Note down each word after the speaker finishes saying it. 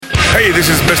Hey,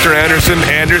 this is Mr. Anderson,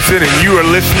 and you are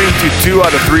listening to 2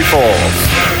 Out of 3 Falls.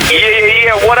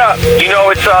 Yeah, what up? You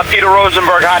know, it's Peter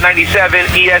Rosenberg, Hot 97,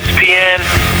 ESPN,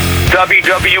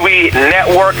 WWE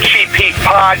Network, Cheap Heat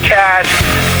Podcast.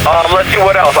 Let's see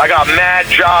what else. I got mad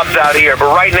jobs out here,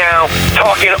 but right now,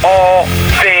 talking all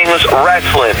things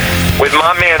wrestling with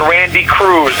my man Randy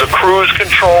Cruz, the Cruise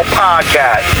Control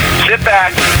Podcast. Sit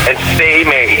back and stay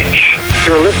mage.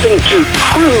 You're listening to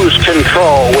Cruise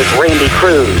Control with Randy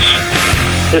Cruz.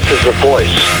 This is the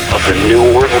voice of the New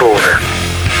World Order,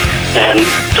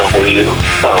 NWO,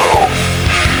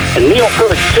 and Neil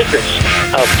Perfect Secrets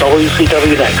of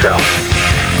WCW Nitro.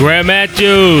 Graham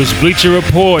Matthews, Bleacher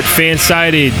Report,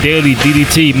 Fansided, Daily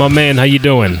DDT. My man, how you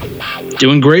doing?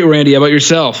 Doing great, Randy. How about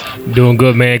yourself? Doing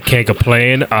good, man. Can't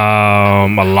complain. A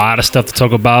lot of stuff to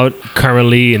talk about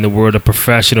currently in the world of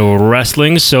professional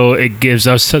wrestling, so it gives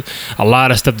us a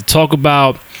lot of stuff to talk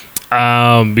about.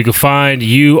 You can find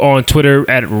you on Twitter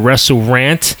at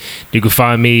WrestleRant. You can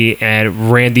find me at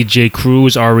Randy J.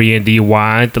 Cruz,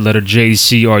 Rendy, the letter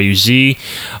JCRUZ.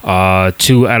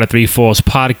 2 Out of 3 Falls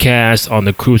podcast on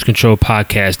the Cruise Control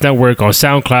Podcast Network on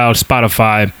SoundCloud,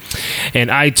 Spotify, and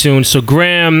iTunes. So,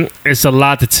 Graham, it's a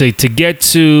lot to get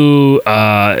to.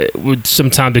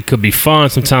 Sometimes it could be fun.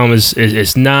 Sometimes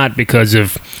it's not because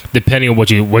of depending on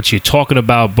what you're talking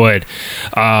about. But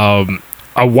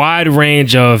a wide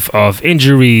range of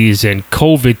injuries and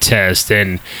COVID tests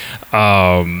and,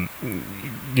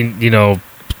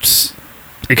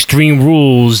 Extreme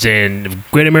Rules and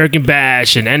Great American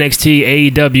Bash and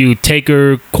NXT, AEW,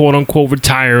 Taker, quote unquote,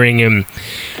 retiring, and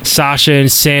Sasha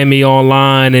and Sammy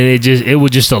online. And it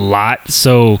was just a lot.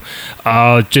 So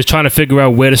just trying to figure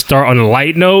out where to start on a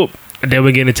light note. And then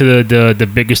we get into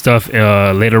the bigger stuff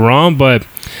later on. But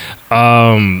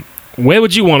where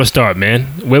would you want to start, man?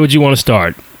 Where would you want to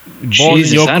start?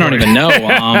 Jesus, I don't even know.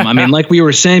 I mean, like we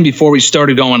were saying before we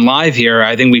started going live here,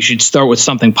 I think we should start with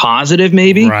something positive,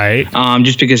 maybe. Right.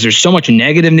 Just because there's so much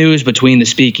negative news between the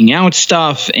speaking out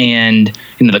stuff and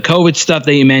the COVID stuff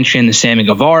that you mentioned, the Sammy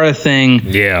Guevara thing.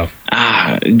 Yeah.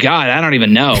 God, I don't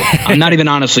even know. I'm not even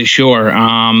honestly sure.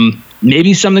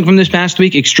 Maybe something from this past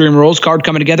week, Extreme Rules card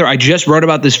coming together. I just wrote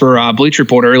about this for Bleacher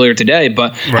Report earlier today,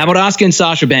 but How about Asuka and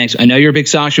Sasha Banks? I know you're a big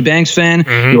Sasha Banks fan.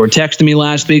 Mm-hmm. You were texting me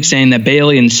last week saying that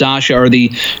Bayley and Sasha are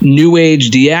the new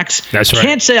age DX. That's right.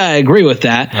 Can't say I agree with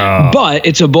that, but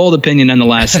it's a bold opinion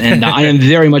nonetheless, and I am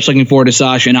very much looking forward to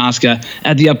Sasha and Asuka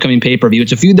at the upcoming pay-per-view.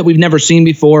 It's a feud that we've never seen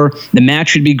before. The match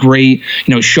should be great.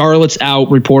 Charlotte's out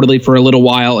reportedly for a little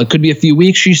while. It could be a few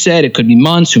weeks, she said. It could be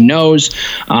months. Who knows?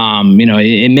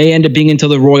 It may end up being until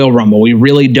the Royal Rumble. We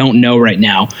really don't know right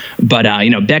now. But,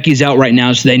 Becky's out right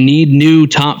now, so they need new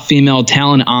top female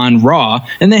talent on Raw.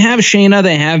 And they have Shayna,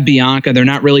 they have Bianca. They're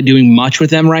not really doing much with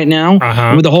them right now.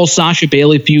 Uh-huh. With the whole Sasha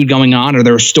Bayley feud going on, or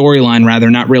their storyline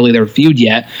rather, not really their feud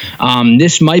yet,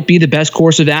 this might be the best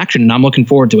course of action, and I'm looking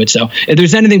forward to it. So if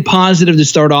there's anything positive to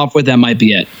start off with, that might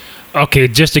be it. Okay,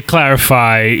 just to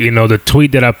clarify, the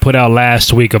tweet that I put out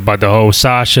last week about the whole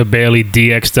Sasha Bayley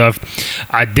DX stuff,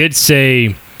 I did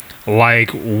say,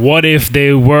 what if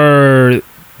they were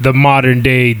the modern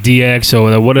day DX,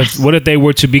 or what if they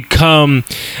were to become?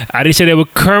 I didn't say they were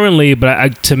currently,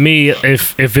 but to me,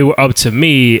 if it were up to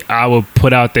me, I would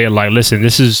put out there listen,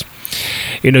 this is,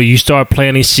 you start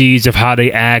planting seeds of how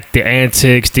they act, the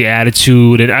antics, the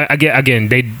attitude, and again,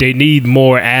 they need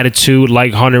more attitude,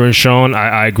 like Hunter and Sean.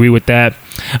 I agree with that.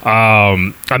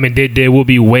 There will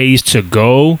be ways to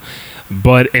go,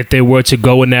 but if they were to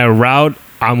go in that route,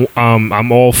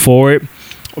 I'm all for it.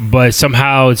 But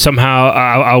somehow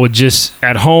I would just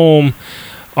at home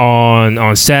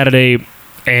on Saturday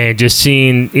and just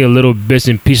seeing little bits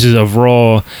and pieces of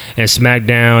Raw and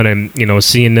SmackDown and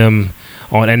seeing them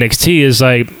on NXT is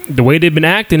the way they've been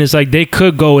acting is they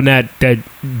could go in that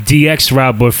DX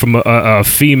route, but from a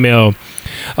female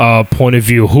point of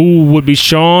view. Who would be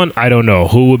Sean? I don't know.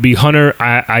 Who would be Hunter?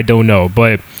 I don't know.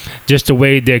 But just the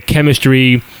way their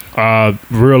chemistry,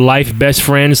 real life best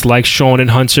friends like Sean and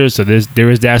Hunter. So there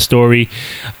is that story.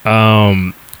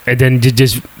 And then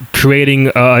just creating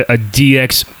a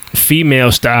DX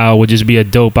female style would just be a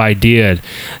dope idea.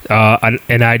 An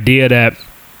idea that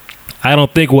I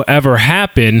don't think will ever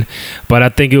happen, but I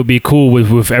think it would be cool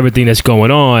with everything that's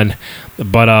going on.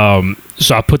 But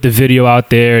so I put the video out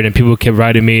there, and then people kept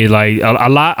writing me a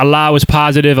lot was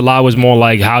positive, a lot was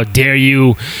more how dare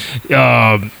you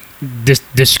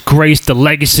disgrace the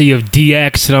legacy of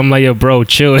DX, and I'm yo, bro,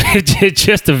 chill. It's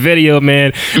just a video,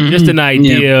 man. Mm-hmm. Just an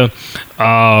idea.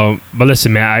 Yeah. But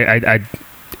listen, man, I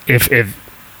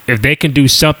if they can do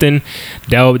something,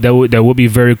 that would be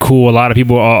very cool. A lot of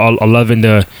people are loving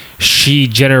the She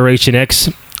Generation X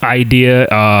idea.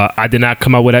 I did not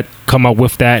come up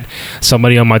with that.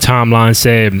 Somebody on my timeline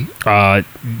said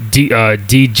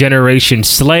D Generation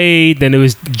Slade. Then it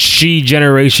was G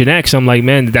Generation X. I'm like,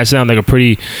 man, that sounds like a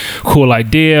pretty cool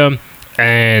idea.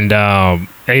 And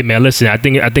hey, man, listen, I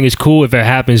think it's cool if it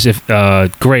happens. If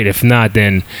great. If not,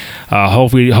 then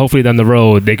hopefully down the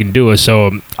road they can do it.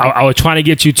 So I was trying to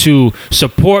get you to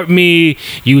support me.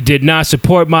 You did not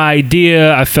support my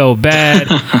idea. I felt bad.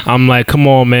 I'm like, come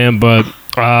on, man. But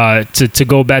to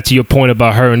go back to your point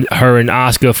about her and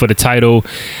Asuka for the title,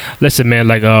 listen, man,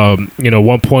 like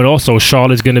one point also,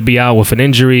 Charlotte's gonna be out with an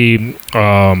injury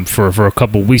for a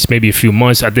couple weeks, maybe a few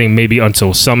months. I think maybe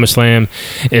until SummerSlam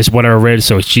is what I read.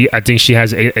 So I think she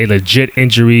has a legit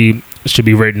injury. Should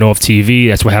be written off TV.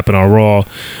 That's what happened on Raw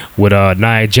with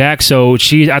Nia Jax. So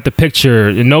she's out the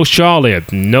picture. No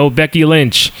Charlotte, no Becky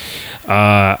Lynch,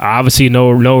 obviously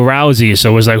no Rousey.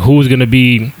 So it's like, who's gonna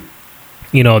be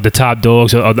the top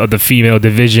dogs of the female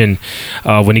division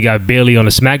when you got Bayley on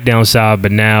the SmackDown side,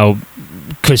 but now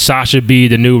could Sasha be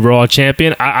the new Raw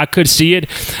champion? I could see it.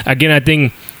 Again, I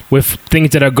think with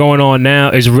things that are going on now,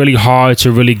 it's really hard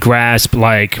to really grasp,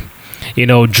 like,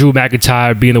 Drew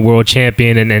McIntyre being the world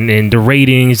champion and the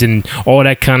ratings and all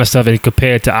that kind of stuff, and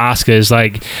compared to Asuka, it's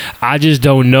like, I just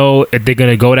don't know if they're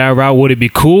going to go that route. Would it be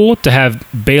cool to have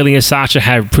Bayley and Sasha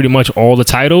have pretty much all the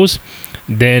titles?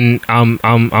 Then I'm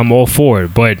all for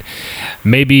it. But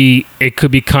maybe it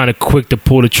could be kind of quick to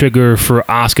pull the trigger for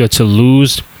Asuka to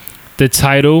lose the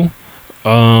title.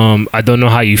 I don't know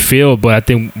how you feel, but I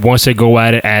think once they go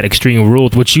at it at Extreme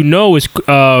Rules, which is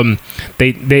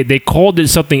they called it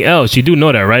something else. You do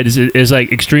know that, right? It's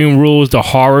like Extreme Rules, the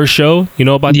horror show. You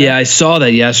know about that? Yeah, I saw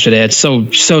that yesterday. It's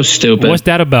so stupid. What's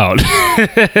that about?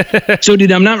 So,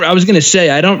 dude, I was gonna say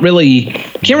can't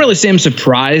really say I'm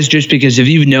surprised, just because if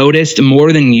you've noticed,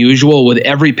 more than usual with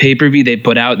every pay-per-view they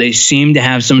put out, they seem to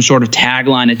have some sort of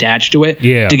tagline attached to it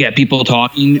to get people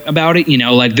talking about it.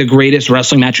 Like the greatest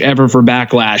wrestling match ever for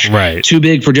Backlash, right? Too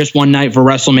big for just one night for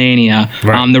WrestleMania.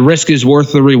 Right. The risk is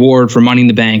worth the reward for Money in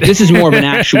the Bank. This is more of an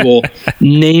actual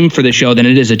name for the show than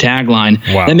it is a tagline.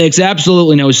 Wow. That makes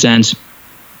absolutely no sense.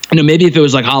 Maybe if it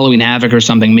was like Halloween Havoc or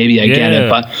something, maybe I get it.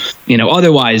 But,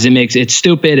 otherwise it's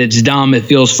stupid, it's dumb, it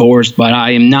feels forced. But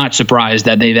I am not surprised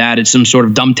that they've added some sort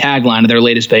of dumb tagline to their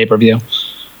latest pay-per-view.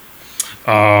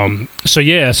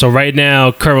 So right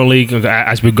now, currently,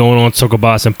 as we're going on, talk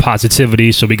about some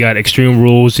positivity. So we got Extreme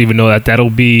Rules, even though that'll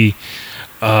be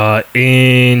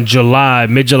in July,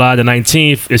 mid-July the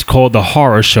 19th. It's called the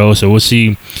Horror Show. So we'll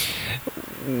see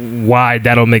why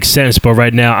that'll make sense. But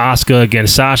right now, Asuka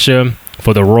against Sasha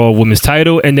for the Raw Women's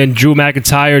title, and then Drew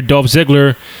McIntyre, Dolph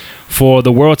Ziggler for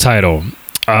the World title.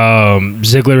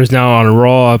 Ziggler is now on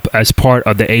Raw as part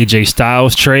of the AJ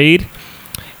Styles trade.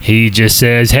 He just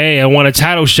says, "Hey, I want a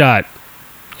title shot,"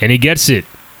 and he gets it.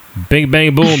 Bing,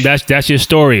 bang, boom. That's your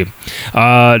story.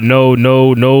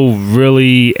 No,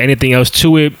 really anything else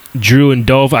to it. Drew and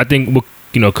Dolph, I think,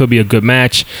 could be a good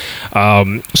match.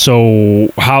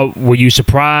 So how were you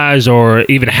surprised or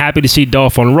even happy to see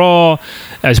Dolph on Raw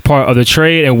as part of the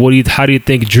trade? And how do you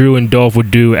think Drew and Dolph would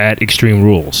do at Extreme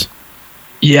Rules?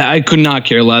 Yeah, I could not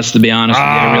care less, to be honest with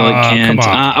you. I really can't. Come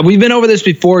on. We've been over this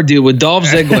before, dude. With Dolph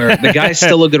Ziggler, the guy's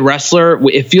still a good wrestler.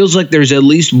 It feels like there's at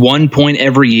least one point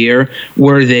every year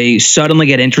where they suddenly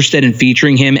get interested in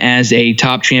featuring him as a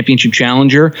top championship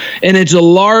challenger. And it's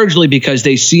largely because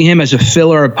they see him as a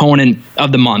filler opponent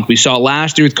of the month. We saw it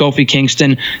last year with Kofi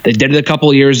Kingston. They did it a couple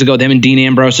of years ago, them and Dean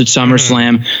Ambrose at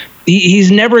SummerSlam. He's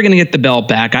never going to get the belt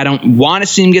back. I don't want to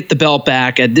see him get the belt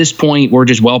back. At this point, we're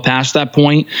just well past that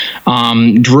point.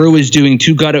 Drew is doing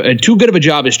too good of a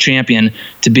job as champion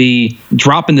to be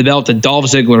dropping the belt to Dolph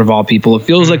Ziggler, of all people. It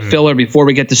feels like filler before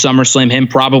we get to SummerSlam. Him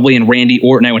probably and Randy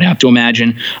Orton, I would have to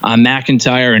imagine.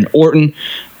 McIntyre and Orton.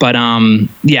 But,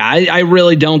 I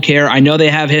really don't care. I know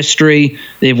they have history.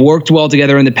 They've worked well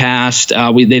together in the past.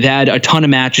 They've had a ton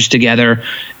of matches together.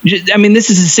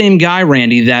 This is the same guy,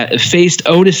 Randy, that faced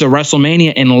Otis at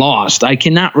WrestleMania and lost. I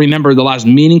cannot remember the last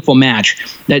meaningful match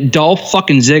that Dolph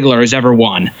fucking Ziggler has ever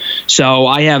won. So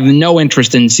I have no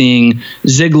interest in seeing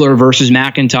Ziggler versus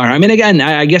McIntyre. Again,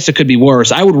 I guess it could be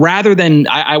worse. I would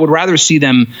rather see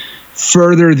them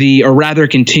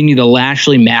continue the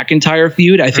Lashley McIntyre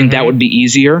feud. I think that would be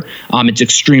easier. It's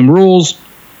Extreme Rules.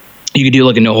 You could do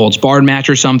like a no holds barred match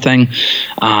or something.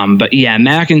 But yeah,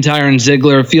 McIntyre and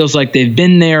Ziggler feels like they've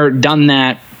been there, done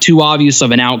that. Too obvious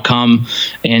of an outcome,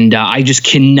 and I just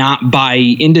cannot buy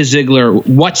into Ziggler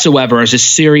whatsoever as a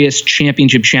serious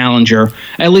championship challenger,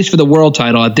 at least for the world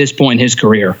title at this point in his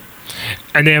career.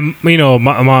 And then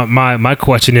my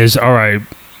question is, all right,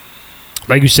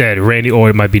 like you said, Randy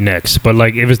Orton might be next. But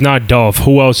like, if it's not Dolph,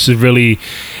 who else is really?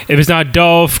 If it's not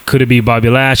Dolph, could it be Bobby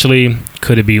Lashley?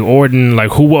 Could it be Orton?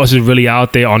 Like, who else is really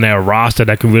out there on that roster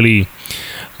that can really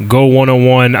go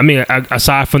one-on-one? I mean,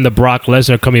 aside from the Brock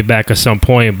Lesnar coming back at some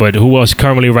point, but who else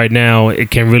currently right now it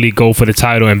can really go for the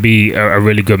title and be a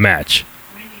really good match?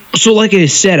 So like I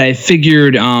said, I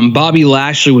figured Bobby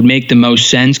Lashley would make the most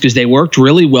sense because they worked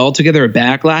really well together at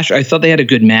Backlash. I thought they had a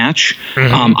good match.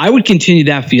 I would continue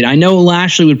that feud. I know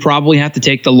Lashley would probably have to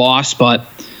take the loss, but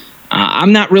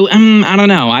I'm not really, I don't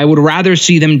know. I would rather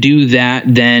see them do that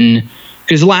than,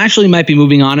 because Lashley might be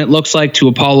moving on, it looks like, to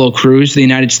Apollo Crews, the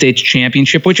United States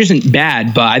Championship, which isn't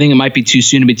bad, but I think it might be too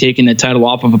soon to be taking the title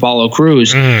off of Apollo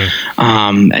Crews. Just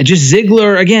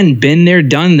Ziggler, again, been there,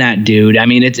 done that, dude. I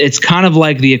mean, it's kind of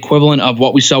like the equivalent of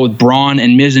what we saw with Braun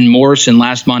and Miz and Morrison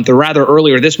last month, or rather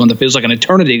earlier this month. It feels like an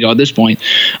eternity ago at this point,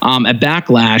 at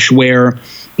Backlash, where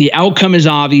the outcome is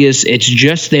obvious. It's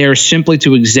just there simply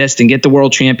to exist and get the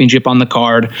world championship on the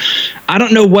card. I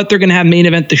don't know what they're going to have main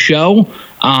event the show.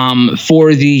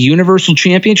 For the Universal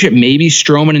Championship, maybe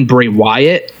Strowman and Bray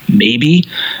Wyatt, maybe.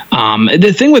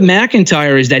 The thing with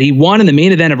McIntyre is that he won in the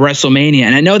main event of WrestleMania,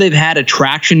 and I know they've had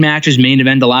attraction matches main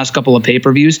event the last couple of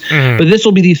pay-per-views, but this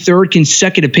will be the third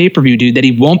consecutive pay-per-view, dude, that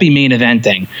he won't be main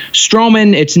eventing.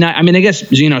 Strowman, it's not, I mean, I guess,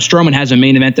 Strowman has a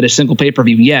main event at a single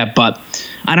pay-per-view, yeah, but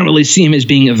I don't really see him as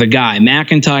being the guy.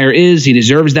 McIntyre he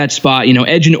deserves that spot.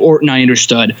 Edge and Orton, I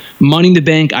understood. Money in the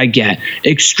Bank, I get.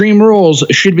 Extreme Rules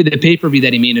should be the pay-per-view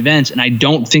that he main events, and I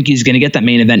don't think he's going to get that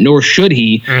main event, nor should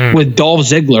he, with Dolph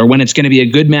Ziggler, when it's going to be a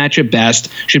good match at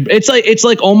best. It's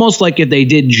like almost like if they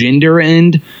did Jinder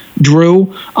and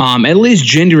Drew. At least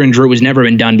Jinder and Drew has never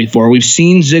been done before. We've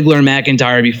seen Ziggler and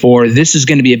McIntyre before. This is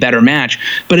going to be a better match,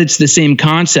 but it's the same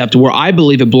concept where I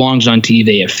believe it belongs on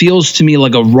TV. It feels to me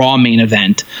like a Raw main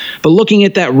event. But looking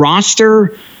at that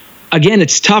roster, again,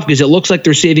 it's tough because it looks like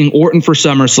they're saving Orton for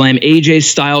SummerSlam. AJ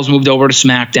Styles moved over to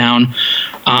SmackDown.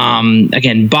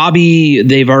 Again, Bobby,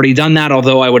 they've already done that,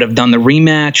 although I would have done the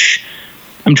rematch.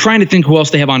 I'm trying to think who else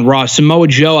they have on Raw. Samoa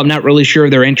Joe, I'm not really sure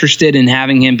if they're interested in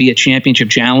having him be a championship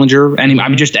challenger. And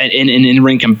I'm just in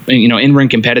in-ring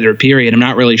competitor, period. I'm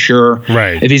not really sure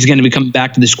if he's going to be coming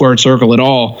back to the squared circle at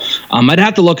all. I'd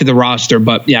have to look at the roster.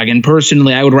 But, yeah, again,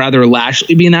 personally, I would rather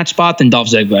Lashley be in that spot than Dolph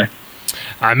Ziggler.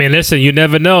 I mean, listen, you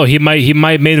never know. He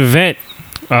might main event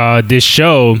this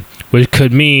show, which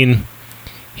could mean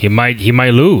he might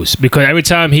lose, because every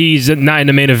time he's not in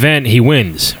the main event, he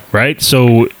wins, right?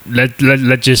 So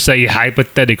let's just say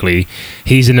hypothetically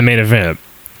he's in the main event.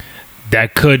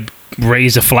 That could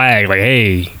raise a flag like,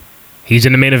 hey, he's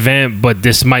in the main event, but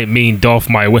this might mean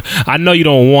Dolph might win. I know you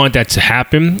don't want that to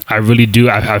happen. I really do.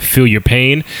 I feel your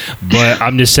pain, but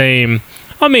I'm just saying,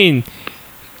 I mean,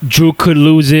 Drew could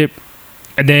lose it,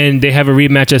 and then they have a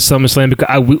rematch at SummerSlam,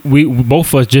 because we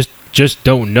both of us just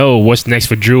don't know what's next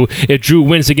for Drew. If Drew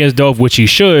wins against Dolph, which he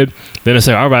should, then it's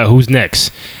like, all right, who's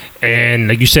next? And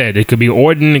like you said, it could be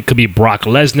Orton, it could be Brock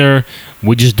Lesnar.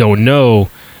 We just don't know.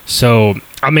 So,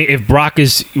 I mean, if Brock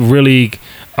is really,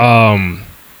 in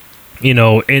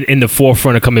the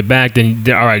forefront of coming back, then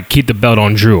all right, keep the belt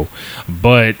on Drew.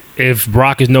 But if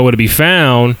Brock is nowhere to be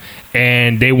found,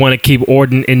 and they want to keep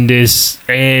Orton in this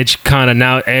Edge kind of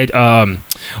now,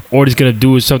 Orton's gonna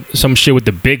do some shit with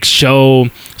the Big Show,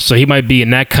 so he might be in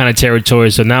that kind of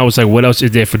territory. So now it's like, what else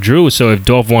is there for Drew? So if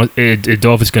Dolph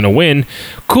is gonna win,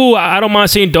 cool. I don't mind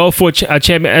seeing Dolph for a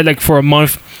champion, like for a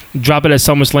month, drop it at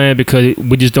SummerSlam, because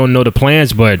we just don't know the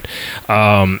plans. But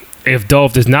if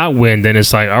Dolph does not win, then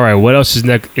it's like, all right, what else is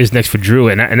next for Drew?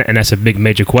 And that's a big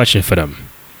major question for them.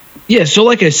 Yeah, so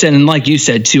like I said, and like you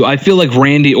said too, I feel like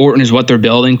Randy Orton is what they're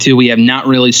building to. We have not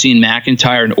really seen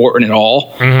McIntyre and Orton at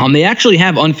all. They actually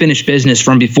have unfinished business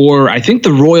from before, I think,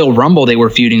 the Royal Rumble. They were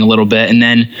feuding a little bit, and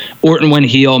then Orton went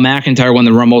heel, McIntyre won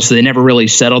the Rumble, so they never really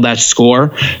settled that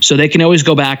score. So they can always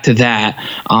go back to that.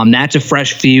 That's a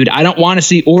fresh feud. I don't want to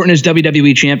see Orton as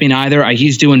WWE champion either.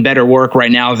 He's doing better work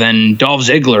right now than Dolph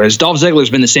Ziggler is. Dolph Ziggler's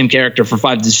been the same character for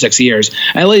 5 to 6 years.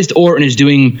 At least Orton is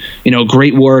doing,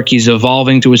 great work. He's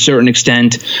evolving to a certain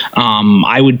extent.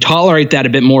 I would tolerate that a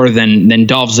bit more than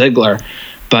Dolph Ziggler.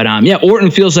 But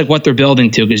Orton feels like what they're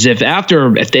building to, because if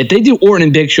they do Orton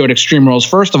and Big Show at Extreme Rules,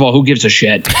 first of all, who gives a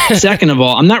shit? Second of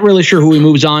all, I'm not really sure who he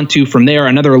moves on to from there.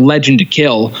 Another legend to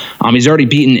kill. He's already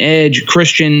beaten Edge,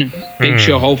 Christian, Big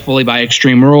Show, hopefully by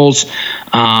Extreme Rules.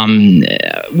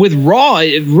 With Raw,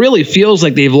 it really feels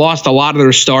like they've lost a lot of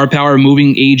their star power,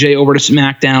 moving AJ over to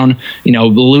SmackDown,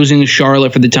 losing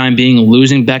Charlotte for the time being,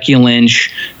 losing Becky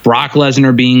Lynch, Brock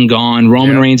Lesnar being gone,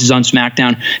 Roman Reigns is on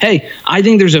SmackDown. Hey, I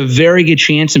think there's a very good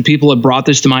chance chance, and people have brought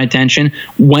this to my attention,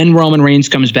 when Roman Reigns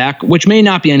comes back, which may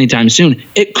not be anytime soon,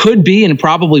 it could be and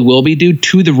probably will be due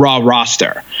to the Raw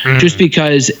roster. Just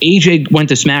because AJ went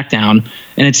to SmackDown,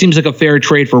 and it seems like a fair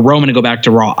trade for Roman to go back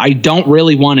to Raw. I don't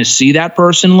really want to see that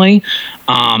personally,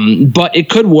 but it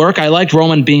could work. I liked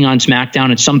Roman being on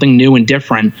SmackDown. It's something new and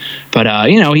different. But,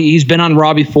 he's been on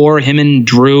Raw before. Him and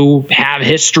Drew have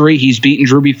history. He's beaten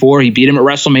Drew before. He beat him at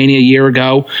WrestleMania a year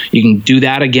ago. You can do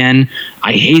that again.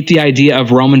 I hate the idea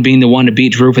of Roman being the one to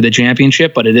beat Drew for the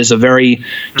championship, but it is a very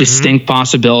distinct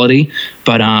possibility.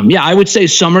 But, I would say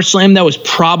SummerSlam, that was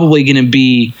probably going to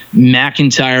be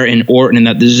McIntyre and Orton, and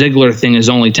that the Ziggler thing is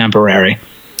only temporary.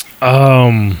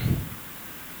 Yeah,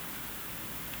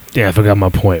 I forgot my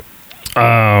point.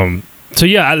 So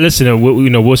yeah, listen.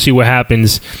 We'll see what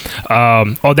happens.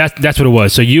 That's what it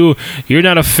was. So you're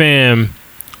not a fan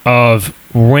of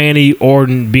Randy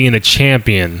Orton being the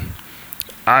champion.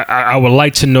 I would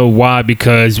like to know why,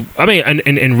 because I mean,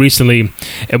 and recently,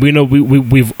 and we know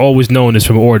we've always known this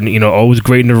from Orton. Always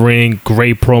great in the ring,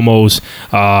 great promos.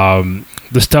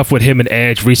 The stuff with him and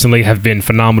Edge recently have been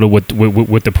phenomenal with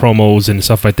the promos and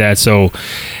stuff like that. So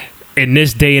in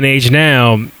this day and age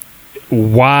now,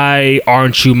 why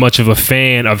aren't you much of a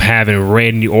fan of having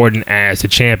Randy Orton as the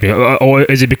champion? Or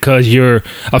is it because you're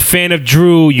a fan of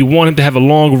Drew, you want him to have a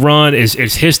long run, it's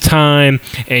his time,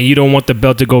 and you don't want the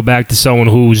belt to go back to someone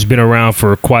who's been around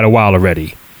for quite a while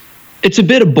already? It's a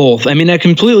bit of both. I mean, I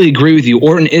completely agree with you.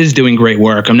 Orton is doing great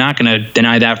work. I'm not going to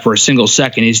deny that for a single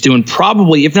second. He's doing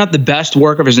probably, if not the best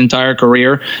work of his entire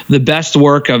career, the best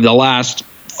work of the last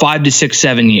 5 to 6,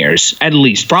 7 years, at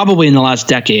least, probably in the last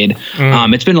decade.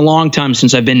 It's been a long time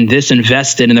since I've been this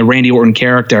invested in the Randy Orton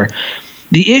character.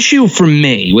 The issue for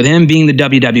me with him being the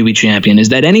WWE champion is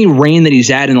that any reign that he's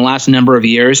had in the last number of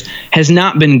years has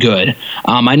not been good.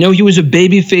 I know he was a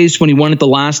babyface when he won it the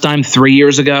last time 3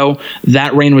 years ago.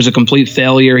 That reign was a complete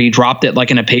failure. He dropped it like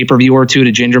in a pay-per-view or two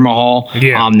to Jinder Mahal.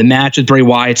 Yeah. The match with Bray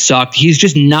Wyatt sucked. He's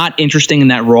just not interesting in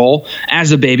that role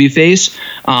as a babyface.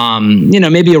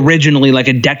 Maybe originally like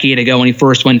a decade ago when he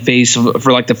first went face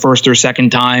for like the first or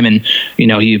second time, and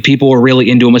people were really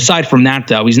into him. Aside from that,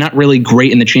 though, he's not really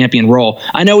great in the champion role.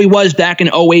 I know he was back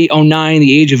in 08, 09,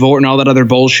 the age of Orton, all that other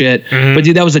bullshit. But,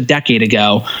 dude, that was a decade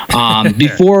ago.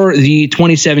 Before the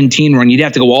 2017 run, you'd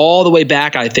have to go all the way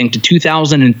back, I think, to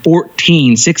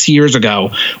 2014, 6 years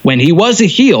ago, when he was a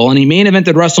heel and he main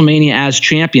evented WrestleMania as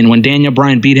champion when Daniel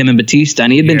Bryan beat him in Batista.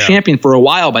 And he had been champion for a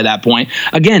while by that point.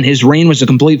 Again, his reign was a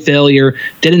complete failure,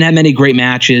 didn't have many great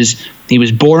matches. He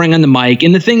was boring on the mic.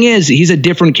 And the thing is, he's a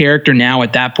different character now.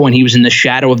 At that point, he was in the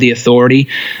shadow of the Authority.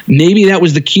 Maybe that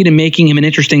was the key to making him an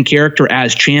interesting character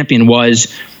as champion,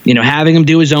 was having him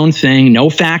do his own thing, no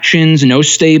factions, no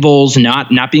stables, not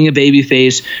being a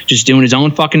babyface, just doing his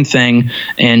own fucking thing.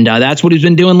 And that's what he's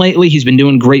been doing lately. He's been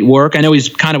doing great work. I know he's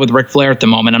kind of with Ric Flair at the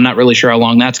moment. I'm not really sure how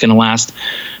long that's going to last.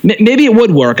 Maybe it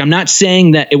would work. I'm not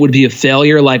saying that it would be a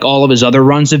failure like all of his other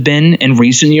runs have been in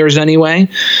recent years anyway,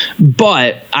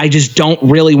 but I just don't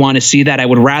really want to see that. I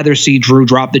would rather see Drew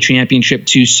drop the championship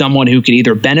to someone who could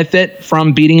either benefit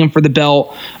from beating him for the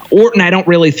belt. Orton, I don't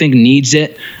really think needs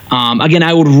it. Again,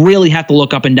 I would really have to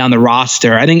look up and down the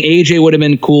roster. I think AJ would have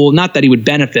been cool. Not that he would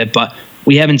benefit, but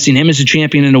we haven't seen him as a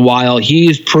champion in a while.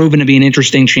 He's proven to be an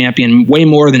interesting champion, way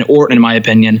more than Orton, in my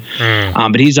opinion.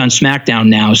 But he's on SmackDown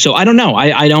now. So I don't know.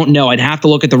 I don't know. I'd have to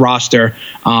look at the roster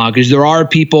because there are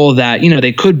people that,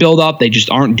 they could build up. They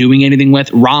just aren't doing anything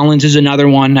with. Rollins is another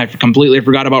one. I completely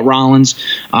forgot about Rollins.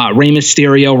 Rey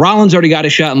Mysterio. Rollins already got a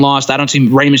shot and lost. I don't see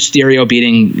Rey Mysterio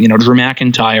beating, Drew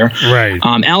McIntyre. Right.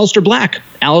 Aleister Black.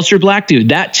 Aleister Black, dude,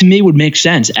 that to me would make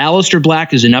sense. Aleister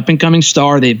Black is an up-and-coming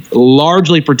star. They've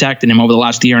largely protected him over the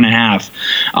last year and a half.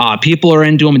 People are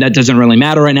into him, and that doesn't really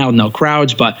matter right now with no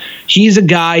crowds, but he's a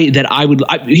guy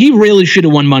that he really should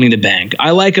have won Money in the Bank.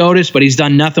 I like Otis, but he's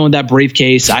done nothing with that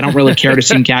briefcase. I don't really care to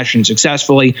see him cash in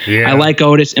successfully. Yeah. I like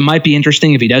Otis. It might be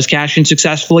interesting if he does cash in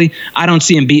successfully. I don't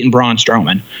see him beating Braun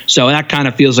Strowman. So that kind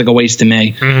of feels like a waste to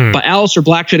me. But Aleister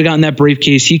Black should have gotten that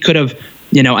briefcase. He could have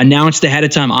announced ahead of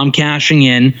time, I'm cashing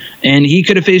in, and he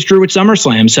could have faced Drew at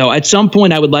SummerSlam. So at some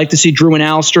point, I would like to see Drew and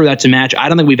Aleister. That's a match I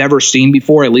don't think we've ever seen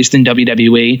before, at least in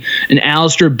WWE. And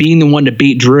Aleister being the one to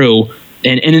beat Drew.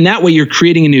 And in that way, you're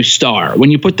creating a new star.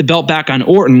 When you put the belt back on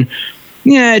Orton,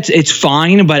 yeah, it's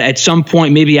fine, but at some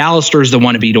point, maybe Aleister is the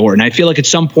one to beat Orton. I feel like at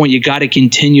some point, you got to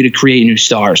continue to create new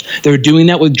stars. They're doing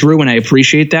that with Drew, and I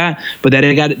appreciate that, but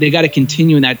they got to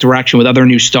continue in that direction with other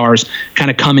new stars kind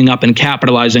of coming up and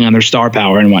capitalizing on their star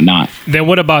power and whatnot. Then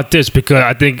what about this? Because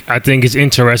I think it's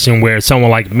interesting where someone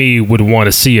like me would want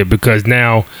to see it, because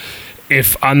now,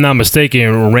 if I'm not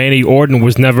mistaken, Randy Orton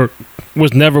was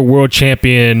never world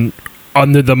champion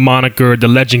under the moniker The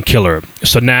Legend Killer.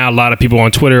 So now a lot of people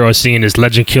on Twitter are seeing this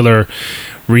Legend Killer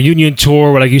reunion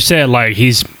tour where, like you said, like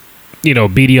he's,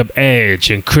 beating up Edge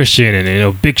and Christian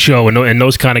and, Big Show and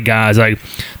those kind of guys. Like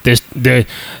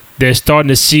they're starting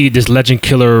to see this Legend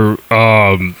Killer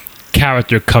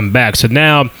character come back. So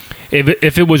now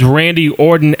if it was Randy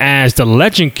Orton as the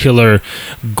Legend Killer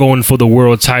going for the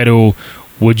world title,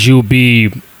 would you be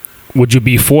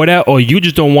for that, or you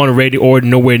just don't want Randy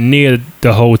Orton nowhere near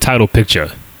the whole title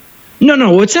picture?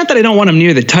 No, it's not that I don't want him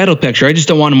near the title picture. I just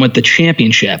don't want him with the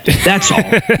championship. That's all.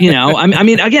 I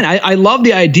mean, again, I love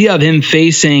the idea of him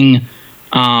facing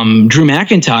Drew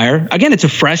McIntyre. Again, it's a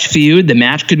fresh feud. The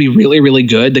match could be really, really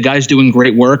good. The guy's doing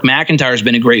great work. McIntyre's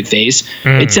been a great face.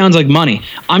 It sounds like money.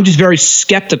 I'm just very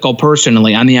skeptical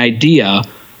personally on the idea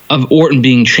of Orton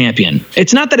being champion.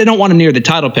 It's not that I don't want him near the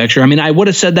title picture. I mean, I would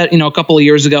have said that, a couple of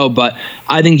years ago, but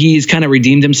I think he's kind of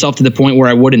redeemed himself to the point where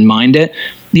I wouldn't mind it.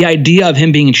 The idea of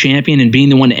him being a champion and being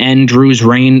the one to end Drew's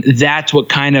reign, that's what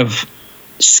kind of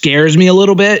scares me a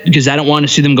little bit, because I don't want to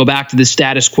see them go back to the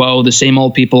status quo, the same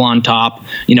old people on top,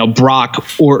 Brock,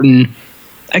 Orton.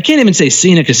 I can't even say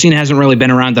Cena, because Cena hasn't really been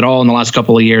around at all in the last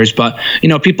couple of years. But,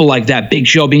 people like that, Big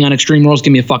Show being on Extreme Rules,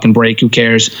 give me a fucking break. Who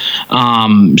cares?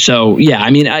 So, yeah, I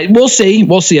mean, we'll see.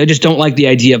 We'll see. I just don't like the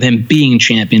idea of him being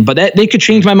champion. But they could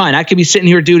change my mind. I could be sitting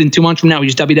here, dude, in 2 months from now,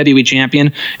 he's WWE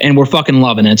champion, and we're fucking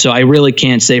loving it. So I really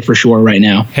can't say for sure right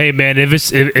now. Hey, man, if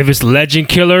it's Legend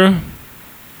Killer,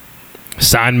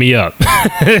 sign me up.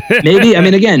 Maybe. I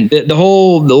mean, again, the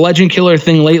Legend Killer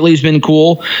thing lately has been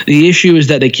cool. The issue is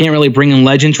that they can't really bring in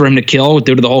legends for him to kill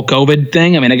due to the whole COVID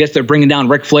thing. I mean, I guess they're bringing down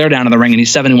Ric Flair down to the ring, and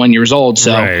he's 71 years old.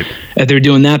 So if they're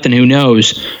doing that, then who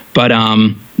knows? But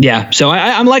yeah, so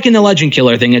I'm liking the Legend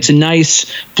Killer thing. It's a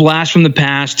nice blast from the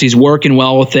past. He's working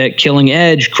well with it, killing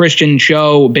Edge, Christian,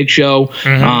 Show, Big Show.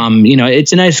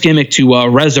 It's a nice gimmick to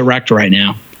resurrect right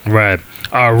now. Right.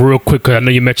 Real quick, I know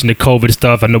you mentioned the COVID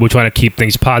stuff. I know we're trying to keep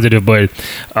things positive, but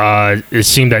it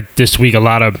seemed that this week a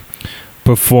lot of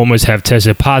performers have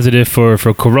tested positive for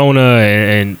corona,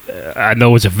 and I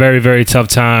know it's a very, very tough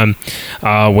time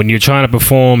when you're trying to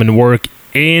perform and work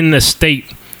in a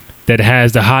state that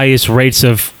has the highest rates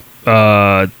of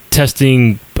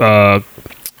testing,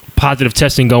 positive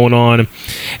testing going on,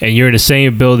 and you're in the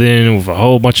same building with a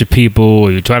whole bunch of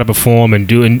people. You try to perform and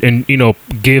do and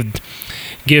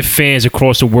give fans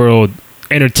across the world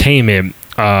entertainment.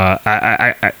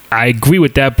 I agree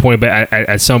with that point, but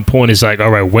at some point it's like, all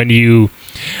right,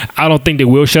 I don't think they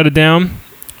will shut it down.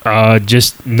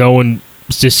 Just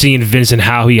seeing Vince and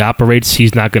how he operates,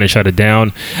 he's not going to shut it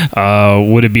down.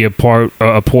 Would it be a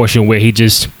portion where he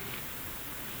just,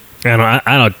 I don't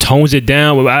know, tones it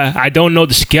down? I don't know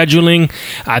the scheduling.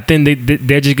 I think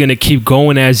they're just going to keep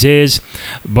going as is.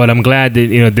 But I'm glad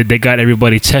that that they got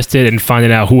everybody tested and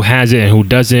finding out who has it and who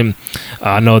doesn't.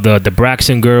 I know the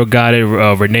Braxton girl got it,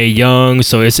 Renee Young.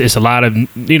 So it's a lot of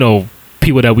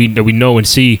people that we know and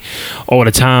see all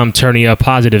the time turning up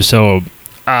positive. So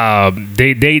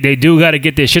they do got to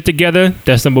get their shit together.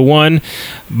 That's number one.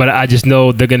 But I just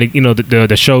know they're gonna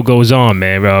the show goes on,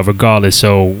 man, regardless.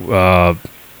 So.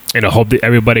 Hope that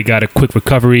everybody got a quick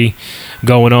recovery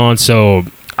going on. So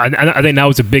I think that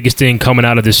was the biggest thing coming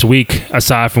out of this week,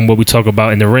 aside from what we talk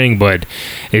about in the ring. But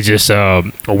it's just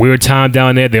a weird time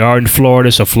down there. They are in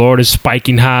Florida, so Florida's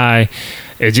spiking high.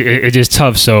 It's just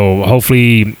tough. So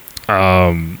hopefully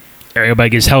everybody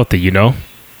gets healthy,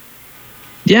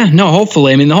 Yeah, no,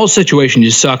 hopefully. I mean, the whole situation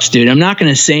just sucks, dude. I'm not going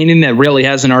to say anything that really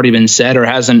hasn't already been said or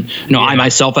hasn't, I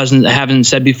myself haven't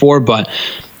said before, but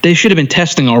they should have been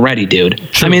testing already, dude.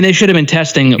 True. I mean, they should have been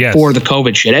testing for the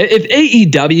COVID shit. If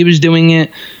AEW is doing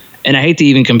it, and I hate to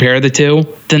even compare the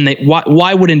two, then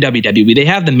why wouldn't WWE? They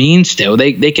have the means to.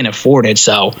 They can afford it.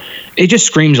 So it just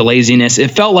screams laziness. It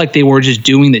felt like they were just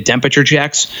doing the temperature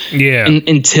checks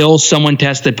until someone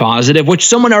tested positive, which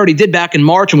someone already did back in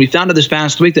March. And we found out this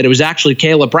past week that it was actually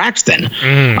Kayla Braxton.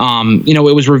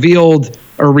 It was revealed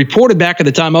or reported back at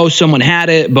the time, someone had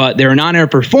it, but they're an on-air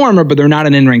performer, but they're not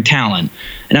an in-ring talent.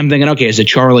 And I'm thinking, okay, is it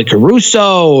Charlie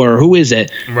Caruso or who is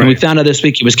it? Right. And we found out this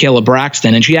week it was Kayla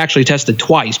Braxton, and she actually tested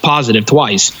positive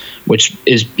twice, which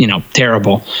is,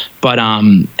 terrible. But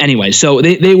anyway, so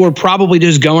they were probably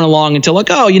just going along until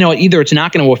like, either it's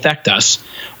not going to affect us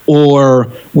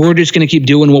or we're just going to keep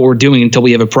doing what we're doing until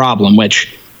we have a problem,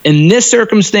 which in this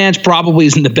circumstance probably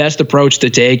isn't the best approach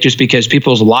to take, just because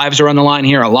people's lives are on the line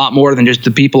here a lot more than just the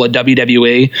people at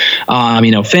WWE.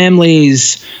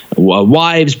 Families,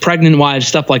 wives, pregnant wives,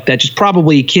 stuff like that. Just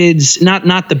probably kids.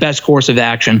 Not the best course of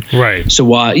action. Right.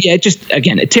 So yeah, just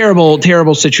again a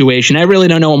terrible situation. I really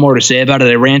don't know what more to say about it.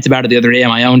 I ranted about it the other day on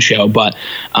my own show, but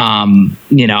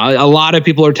a lot of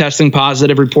people are testing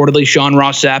positive. Reportedly, Sean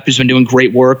Ross Sapp has been doing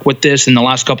great work with this in the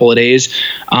last couple of days.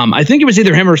 I think it was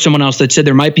either him or someone else that said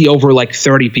there might be over like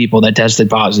 30 people that tested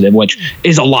positive, which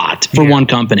is a lot for one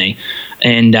company.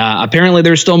 And apparently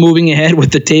they're still moving ahead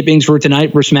with the tapings for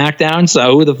tonight for SmackDown.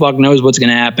 So who the fuck knows what's going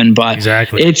to happen? But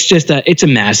exactly. It's just it's a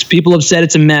mess. People have said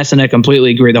it's a mess, and I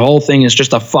completely agree. The whole thing is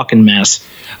just a fucking mess.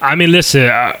 I mean, listen,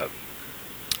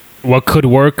 what could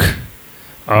work?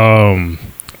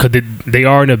 Because they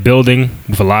are in a building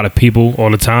with a lot of people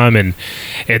all the time, and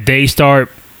if they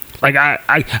start, like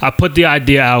I put the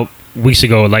idea out weeks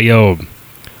ago, like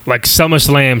like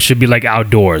SummerSlam should be like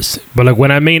outdoors, but like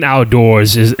when I mean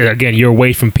outdoors is again you're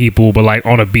away from people, but like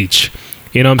on a beach.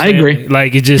 You know what I'm saying? I agree.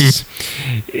 Like it just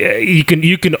you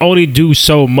can only do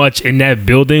so much in that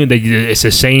building that it's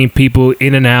the same people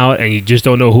in and out, and you just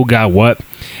don't know who got what.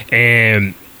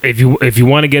 And if you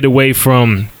want to get away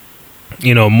from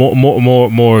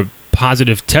more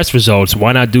positive test results,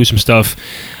 why not do some stuff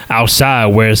outside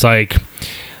where it's like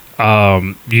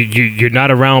you're not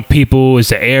around people, it's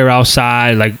the air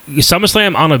outside. Like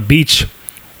SummerSlam on a beach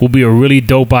will be a really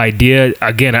dope idea.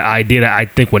 Again, an idea that I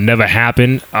think would never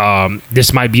happen.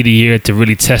 This might be the year to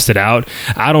really test it out.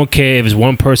 I don't care if it's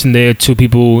one person there, two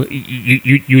people.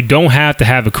 You don't have to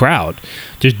have a crowd.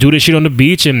 Just do this shit on the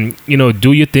beach and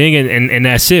do your thing and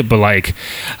that's it. But like,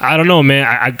 I don't know,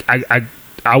 man.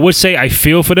 I would say I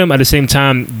feel for them. At the same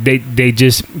time,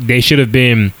 they should have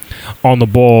been on the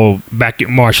ball back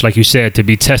in March, like you said, to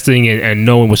be testing and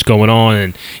knowing what's going on.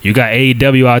 And you got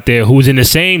AEW out there who's in the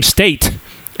same state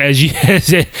as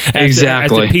the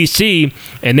PC,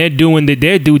 and they're doing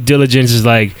their due diligence. Is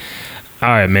like, all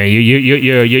right, man,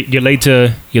 you're late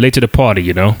to the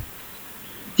party,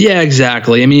 Yeah,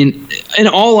 exactly. I mean, in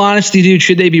all honesty, dude,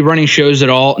 should they be running shows at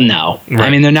all? No. Right. I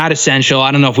mean, they're not essential. I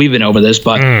don't know if we've been over this,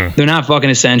 but they're not fucking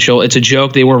essential. It's a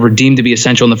joke. They were redeemed to be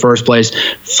essential in the first place.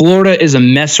 Florida is a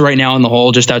mess right now in the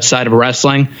whole, just outside of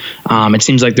wrestling. It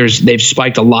seems like they've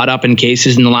spiked a lot up in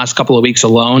cases in the last couple of weeks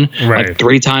alone. Right. Like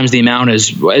 3 times the amount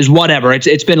is whatever.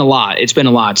 It's been a lot. It's been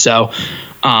a lot. So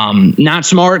not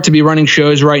smart to be running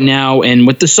shows right now. And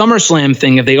with the SummerSlam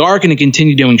thing, if they are going to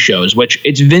continue doing shows, which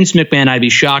it's Vince McMahon, I'd be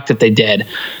shocked if they did.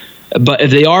 But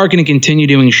if they are going to continue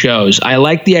doing shows, I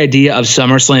like the idea of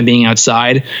SummerSlam being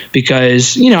outside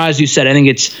because, as you said, I think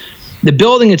it's the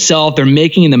building itself. They're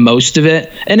making the most of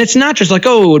it. And it's not just like,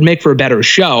 it would make for a better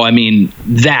show. I mean,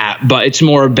 but it's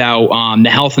more about the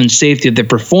health and safety of the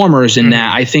performers in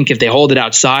that I think if they hold it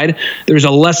outside, there's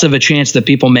a less of a chance that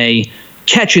people may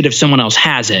catch it if someone else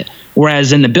has it.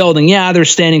 Whereas in the building, they're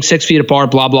standing 6 feet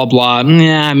apart, blah, blah, blah.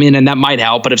 Yeah, I mean, and that might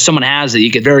help. But if someone has it,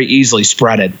 you could very easily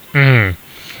spread it.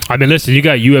 I mean, listen, you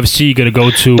got UFC going to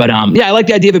go to. But I like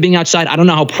the idea of it being outside. I don't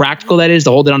know how practical that is to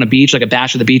hold it on a beach, like a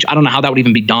bash at the beach. I don't know how that would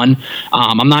even be done.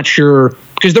 I'm not sure.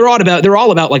 Because they're all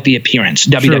about like the appearance.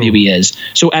 WWE is.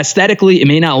 So aesthetically, it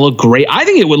may not look great. I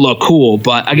think it would look cool,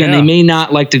 but again, they may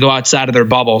not like to go outside of their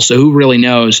bubble. So who really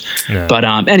knows? Yeah. But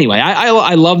anyway,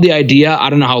 I love the idea.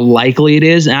 I don't know how likely it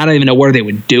is, and I don't even know where they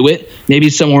would do it. Maybe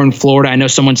somewhere in Florida. I know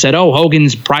someone said,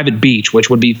 Hogan's private beach,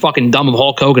 which would be fucking dumb of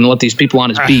Hulk Hogan to let these people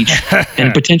on his beach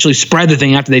and potentially spread the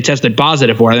thing after they tested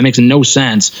positive for it. That makes no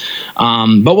sense.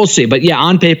 But we'll see. But yeah,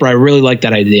 on paper, I really like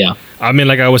that idea. I mean,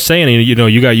 like I was saying, you got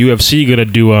UFC gonna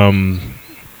do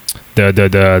the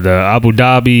Abu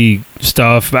Dhabi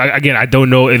stuff. Again, I don't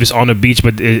know if it's on the beach,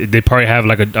 but they probably have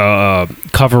like a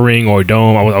covering or a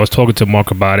dome. I was talking to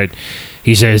Mark about it.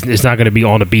 He says it's not gonna be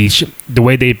on the beach. The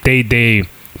way they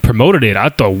promoted it, I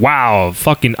thought, wow,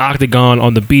 fucking octagon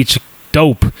on the beach,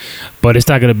 dope. But it's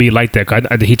not gonna be like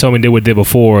that. He told me they were there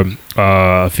before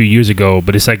a few years ago,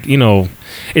 but it's like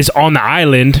it's on the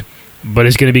island. But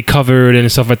it's going to be covered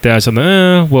and stuff like that. So,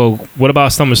 well, what about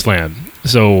SummerSlam?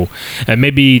 So, and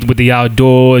maybe with the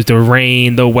outdoors, the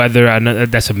rain, the weather, I know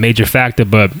that's a major factor.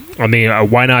 But, I mean,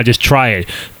 why not just try it?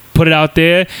 Put it out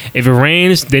there. If it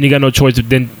rains, then you got no choice but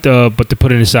to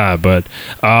put it inside. But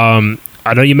I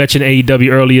know you mentioned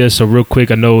AEW earlier, so real quick,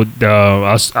 I know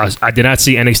I did not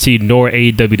see NXT nor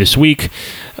AEW this week.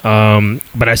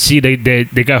 But I see they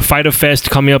got Fyter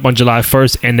Fest coming up on July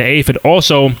 1st and the 8th. And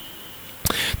also,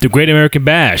 the Great American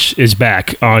Bash is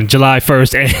back on July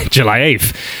 1st and July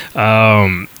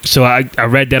 8th. So I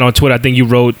read that on Twitter. I think you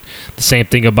wrote the same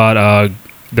thing about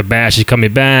the Bash is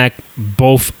coming back,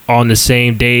 both on the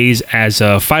same days as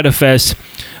Fyter Fest,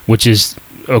 which is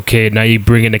okay, now you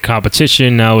bring in the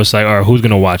competition. Now it's like, all right, who's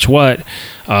gonna watch what?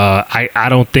 I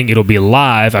don't think it'll be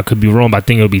live. I could be wrong, but I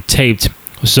think it'll be taped.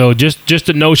 So just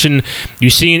the notion you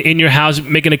see in your house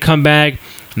making a comeback.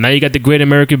 Now you got the Great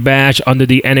American Bash under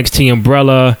the NXT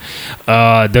umbrella.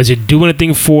 Does it do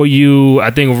anything for you?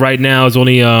 I think right now it's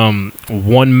only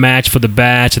one match for the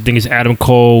Bash. I think it's Adam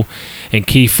Cole and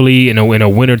Keith Lee in a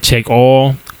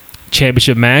winner-take-all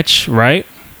championship match, right?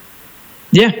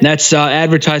 Yeah, that's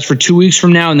advertised for 2 weeks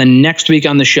from now, and then next week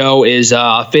on the show is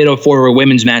a Fatal 4-Way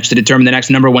Women's match to determine the next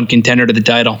number one contender to the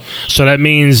title. So that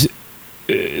means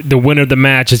the winner of the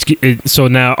match is. So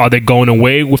now, are they going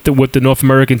away with the North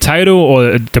American title,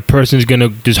 or the person's gonna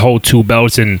just hold two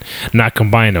belts and not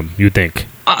combine them? You think?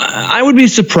 I would be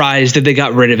surprised if they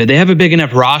got rid of it. They have a big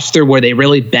enough roster where they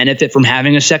really benefit from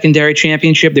having a secondary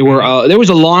championship. There was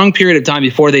a long period of time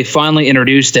before they finally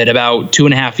introduced it about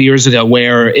 2.5 years ago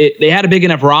where they had a big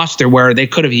enough roster where they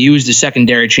could have used a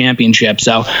secondary championship.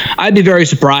 So I'd be very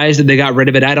surprised if they got rid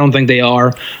of it. I don't think they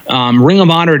are. Ring of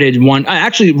Honor did one.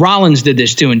 Actually, Rollins did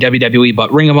this too in WWE,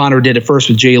 but Ring of Honor did it first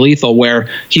with Jay Lethal, where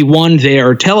he won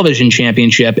their television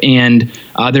championship and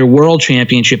their world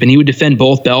championship, and he would defend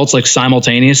both belts like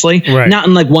simultaneously. Right. Not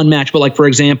in like one match, but like, for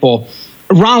example,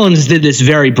 Rollins did this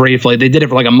very briefly. They did it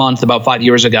for like a month about 5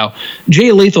 years ago.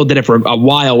 Jay Lethal did it for a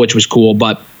while, which was cool,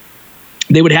 but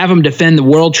they would have him defend the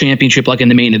world championship like in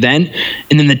the main event,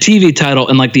 and then the TV title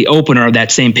in like the opener of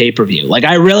that same pay-per-view. Like,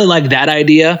 I really like that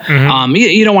idea. Mm-hmm.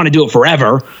 You don't want to do it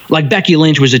forever. Like Becky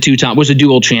Lynch was a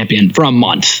dual champion for a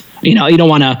month. You know, you don't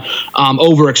want to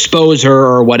overexpose her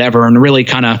or whatever and really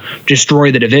kind of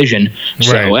destroy the division.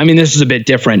 So, right. I mean, this is a bit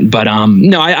different. But,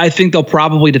 no, I think they'll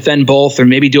probably defend both, or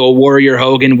maybe do a Warrior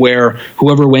Hogan where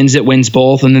whoever wins it wins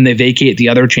both, and then they vacate the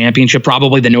other championship,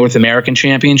 probably the North American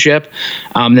Championship.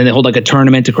 Then they hold like a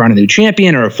tournament to crown a new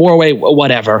champion or a four-way,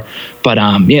 whatever. But,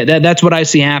 yeah, that's what I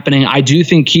see happening. I do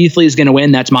think Keith Lee is going to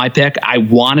win. That's my pick. I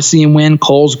want to see him win.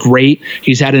 Cole's great.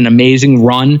 He's had an amazing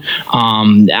run.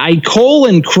 Cole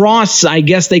and Cross, I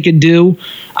guess they could do.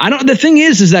 The thing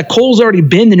is that Cole's already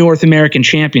been the North American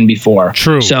champion before.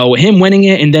 True. So him winning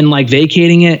it and then like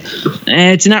vacating it,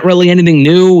 it's not really anything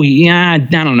new. Yeah, I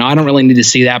don't know. I don't really need to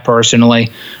see that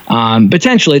personally.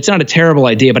 Potentially, it's not a terrible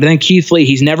idea, but I think Keith Lee,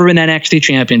 he's never been NXT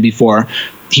champion before.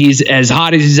 He's as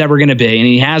hot as he's ever going to be, and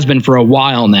he has been for a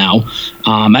while now.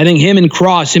 I think him and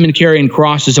Karrion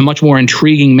Kross is a much more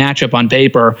intriguing matchup on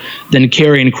paper than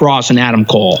Karrion Kross and Adam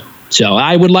Cole. So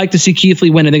I would like to see Keith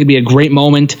Lee win. I think it'd be a great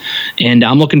moment, and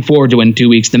I'm looking forward to it in 2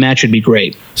 weeks. The match should be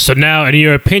great. So now, in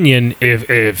your opinion,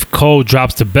 if Cole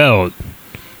drops the belt,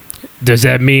 does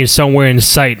that mean somewhere in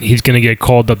sight he's going to get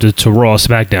called up to Raw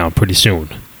SmackDown pretty soon?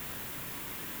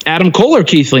 Adam Cole or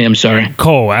Keith Lee? I'm sorry.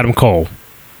 Adam Cole.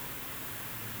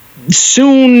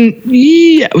 Soon,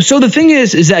 yeah. So the thing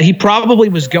is that he probably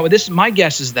was going. My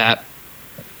guess is that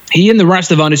he and the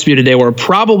rest of Undisputed Era were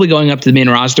probably going up to the main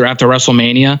roster after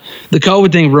WrestleMania. The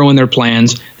COVID thing ruined their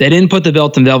plans. They didn't put the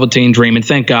belt in Velveteen Dream, and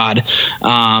thank God,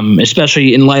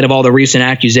 especially in light of all the recent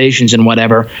accusations and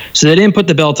whatever. So they didn't put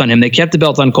the belt on him. They kept the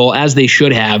belt on Cole, as they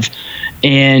should have.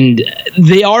 And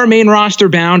they are main roster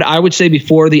bound, I would say,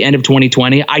 before the end of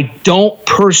 2020. I don't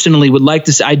personally would like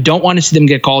to see, I don't want to see them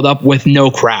get called up with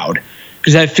no crowd.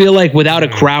 Because I feel like without a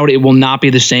crowd, it will not be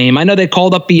the same. I know they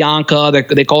called up Bianca.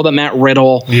 They called up Matt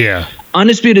Riddle. Yeah.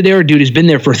 Undisputed Era, dude, has been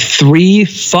there for 3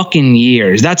 fucking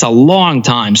years. That's a long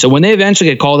time. So when they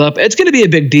eventually get called up, it's going to be a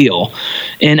big deal.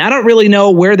 And I don't really know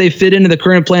where they fit into the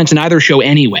current plans in either show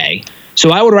anyway. So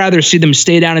I would rather see them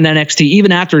stay down in NXT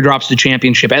even after he drops the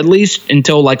championship, at least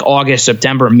until like August,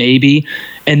 September, maybe,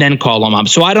 and then call him up.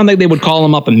 So I don't think they would call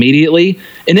him up immediately.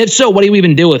 And if so, what do you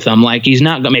even do with him? Like, he's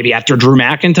not maybe after Drew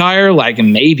McIntyre, like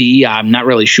maybe, I'm not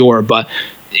really sure. But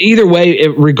either way,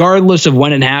 regardless of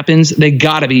when it happens, it's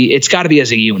got to be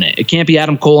as a unit. It can't be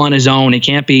Adam Cole on his own. It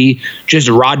can't be just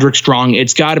Roderick Strong.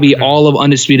 It's got to be all of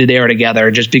Undisputed Era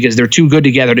together, just because they're too good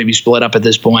together to be split up at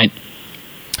this point.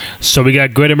 So we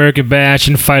got Great American Bash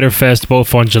and Fyter Fest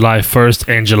both on July 1st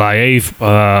and July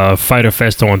 8th. Fyter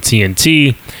Fest on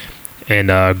TNT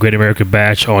and Great American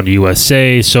Bash on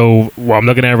USA. So what I'm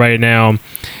looking at right now,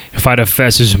 Fyter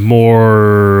Fest is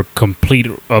more complete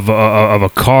of a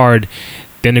card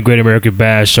than the Great American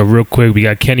Bash. So real quick, we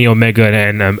got Kenny Omega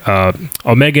and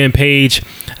Omega and Paige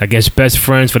against Best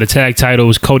Friends for the tag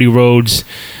titles. Cody Rhodes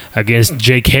against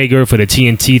Jake Hager for the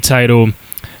TNT title.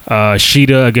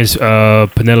 Shida against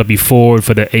Penelope Ford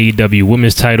for the AEW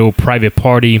Women's title. Private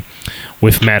Party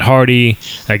with Matt Hardy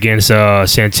against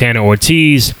Santana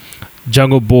Ortiz.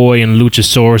 Jungle Boy and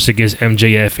Luchasaurus against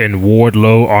MJF and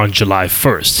Wardlow on July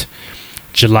 1st.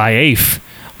 July 8th,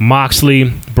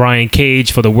 Moxley, Brian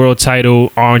Cage for the world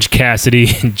title, Orange Cassidy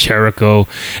and Jericho,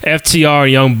 FTR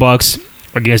and Young Bucks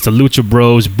against the Lucha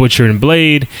Bros, Butcher and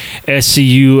Blade,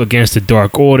 SCU against the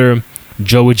Dark Order,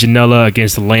 Joey Janela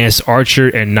against Lance Archer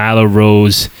and Nyla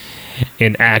Rose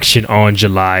in action on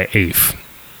July 8th.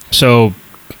 So,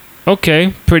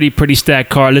 okay, pretty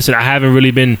stacked card. Listen, I haven't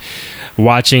really been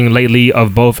watching lately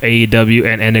of both AEW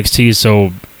and NXT,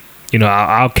 so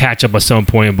I'll catch up at some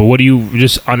point. But what do you,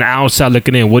 just on the outside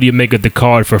looking in, what do you make of the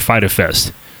card for Fyter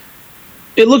Fest?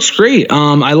 It looks great.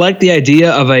 I like the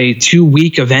idea of a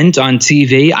 2-week event on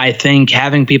TV. I think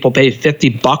having people pay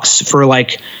 $50 for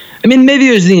maybe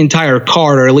it was the entire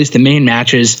card or at least the main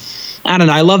matches. I don't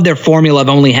know. I love their formula of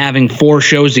only having 4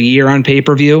 shows a year on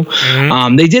pay-per-view.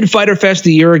 Mm-hmm. They did Fyter Fest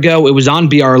a year ago. It was on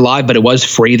BR Live, but it was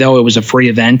free, though. It was a free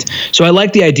event. So I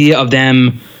like the idea of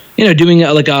them doing a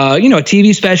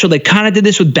TV special. They kind of did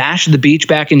this with Bash at the Beach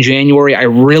back in January. I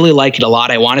really like it a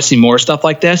lot. I want to see more stuff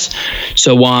like this.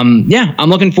 So, I'm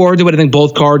looking forward to it. I think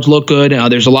both cards look good.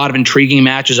 There's a lot of intriguing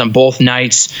matches on both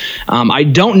nights. I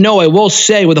don't know. I will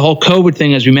say with the whole COVID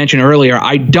thing, as we mentioned earlier,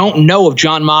 I don't know if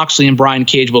Jon Moxley and Brian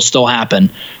Cage will still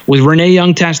happen. With Renee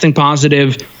Young testing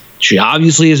positive, she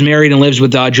obviously is married and lives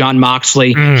with Jon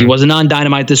Moxley. He wasn't on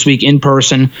Dynamite this week in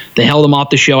person. They held him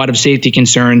off the show out of safety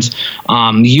concerns.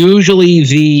 Usually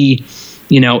the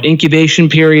incubation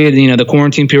period, the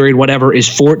quarantine period, whatever, is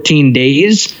 14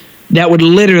 days. That would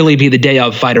literally be the day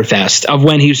of Fyter Fest, of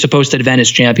when he was supposed to defend his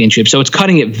championship. So it's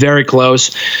cutting it very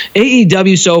close.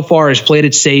 AEW so far has played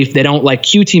it safe. They don't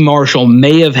QT Marshall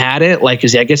may have had it,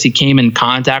 because I guess he came in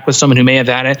contact with someone who may have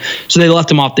had it. So they left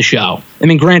him off the show. I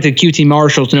mean, granted, QT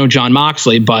Marshall's no Jon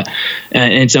Moxley, but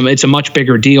it's a much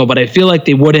bigger deal. But I feel like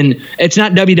they wouldn't. It's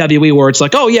not WWE where it's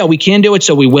like, oh yeah, we can do it,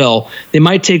 so we will. They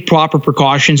might take proper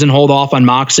precautions and hold off on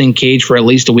Moxley and Cage for at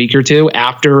least a week or two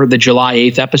after the July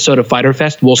 8th episode of Fyter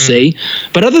Fest. We'll see.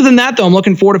 But other than that, though, I'm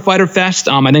looking forward to Fyter Fest.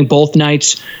 I think both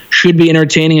nights should be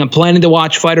entertaining. I'm planning to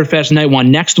watch Fyter Fest night 1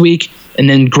 next week, and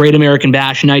then Great American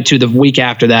Bash night 2 the week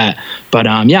after that. But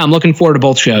I'm looking forward to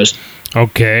both shows.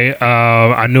 Okay,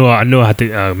 I knew I had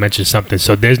to mention something.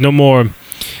 So there's no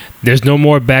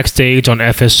more backstage on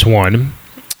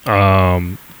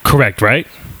FS1. Correct, right?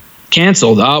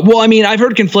 Canceled. I've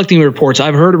heard conflicting reports.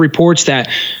 I've heard reports that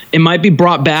it might be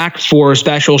brought back for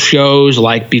special shows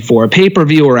like before a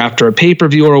pay-per-view or after a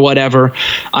pay-per-view or whatever.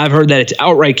 I've heard that it's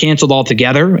outright canceled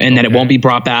altogether and that it won't be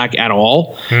brought back at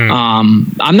all.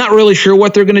 I'm not really sure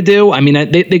what they're going to do. I mean,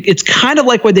 it's kind of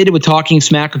like what they did with Talking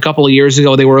Smack a couple of years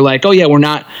ago. They were like, oh yeah, we're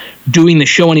not doing the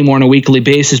show anymore on a weekly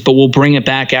basis, but we'll bring it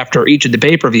back after each of the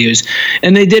pay-per-views.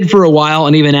 And they did for a while,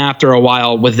 and even after a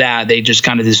while with that, they just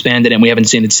kind of disbanded it, and we haven't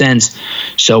seen it since.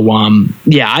 So,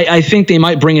 I think they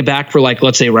might bring it back for,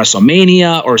 let's say,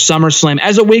 WrestleMania or SummerSlam.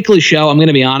 As a weekly show, I'm going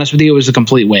to be honest with you, it was a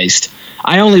complete waste.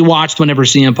 I only watched whenever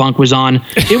CM Punk was on.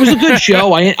 It was a good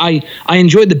show. I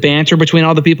enjoyed the banter between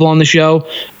all the people on the show,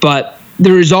 but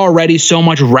there is already so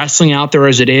much wrestling out there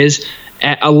as it is.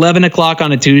 At 11 o'clock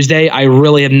on a Tuesday, I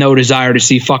really have no desire to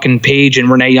see fucking Paige and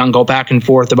Renee Young go back and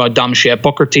forth about dumb shit.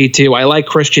 Booker T, too. I like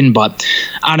Christian, but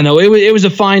I don't know. It was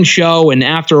a fine show, and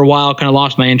after a while, kind of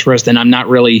lost my interest, and I'm not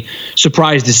really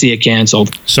surprised to see it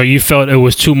canceled. So you felt it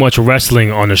was too much wrestling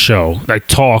on the show, like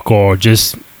talk, or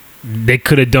just they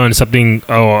could have done something,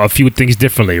 a few things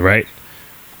differently, right?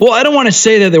 Well, I don't want to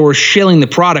say that they were shilling the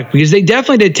product, because they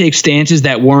definitely did take stances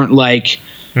that weren't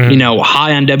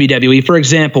high on WWE. For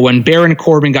example, when Baron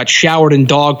Corbin got showered in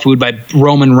dog food by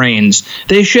Roman Reigns,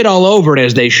 they shit all over it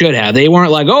as they should have. They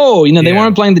weren't like, they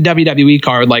weren't playing the WWE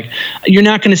card. Like, you're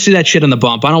not going to see that shit on the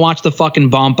bump. I don't watch the fucking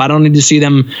bump. I don't need to see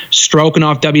them stroking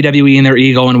off WWE and their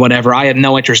ego and whatever. I have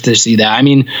no interest to see that. I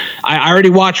mean, I already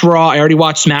watch Raw. I already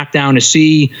watch SmackDown to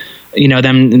see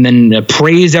them, and then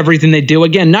praise everything they do.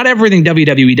 Again, not everything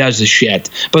WWE does is shit,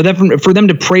 but for them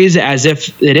to praise it as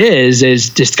if it is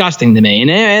disgusting to me.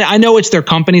 And I know it's their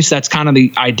company, so that's kind of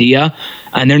the idea,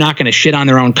 and they're not going to shit on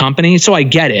their own company, so I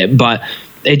get it, but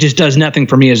it just does nothing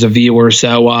for me as a viewer.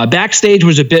 So backstage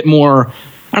was a bit more,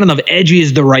 I don't know if edgy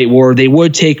is the right word. They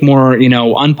would take more,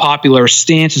 unpopular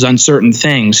stances on certain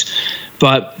things,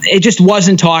 but it just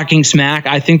wasn't Talking Smack.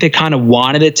 I think they kind of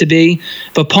wanted it to be,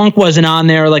 but Punk wasn't on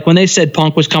there. Like, when they said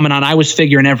Punk was coming on, I was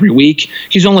figuring every week.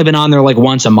 He's only been on there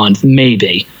once a month,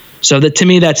 maybe. So to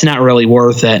me, that's not really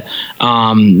worth it.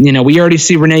 We already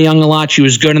see Renee Young a lot. She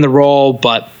was good in the role,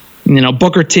 but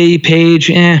Booker T,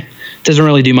 Paige, doesn't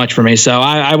really do much for me. So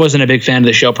I wasn't a big fan of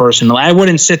the show personally. I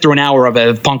wouldn't sit through an hour of it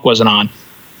if Punk wasn't on.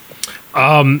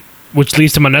 Which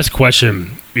leads to my next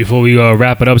question before we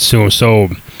wrap it up soon. So,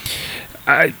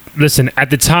 listen, at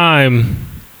the time,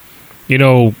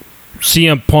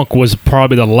 CM Punk was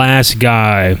probably the last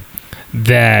guy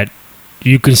that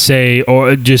you can say,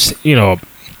 or just,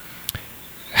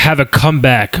 have a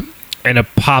comeback and a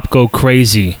pop go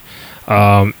crazy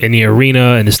in the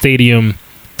arena, in the stadium.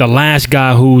 The last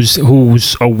guy who's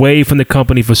away from the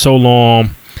company for so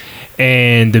long,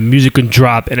 and the music can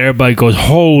drop, and everybody goes,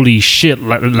 holy shit,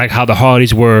 like how the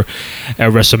Hardys were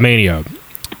at WrestleMania.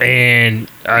 And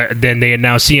then they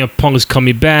announced CM Punk is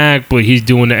coming back, but he's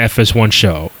doing the FS1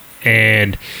 show.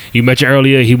 And you mentioned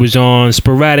earlier he was on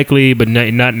sporadically, but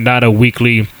not a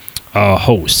weekly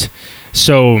host.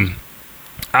 So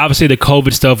obviously the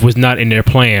COVID stuff was not in their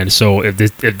plan. So if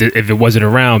it wasn't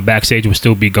around, backstage would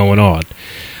still be going on.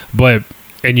 But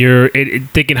and you're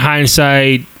thinking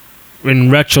hindsight,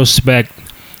 in retrospect,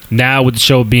 now with the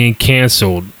show being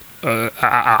canceled,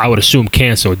 I would assume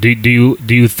canceled. Do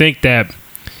you think that,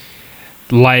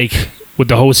 like with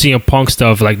the whole CM Punk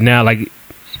stuff, like now, like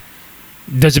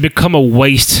does it become a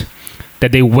waste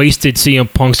that they wasted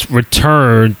CM Punk's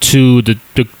return to the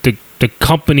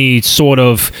company, sort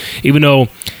of, even though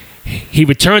he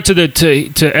returned to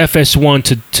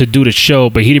FS1 to do the show,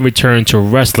 but he didn't return to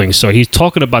wrestling. So he's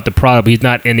talking about the product, but he's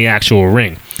not in the actual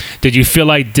ring. Did you feel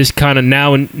like this kind of,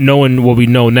 now knowing what we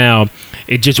know now,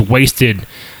 it just wasted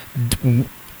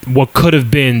what could have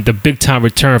been the big time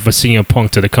return for CM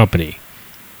Punk to the company?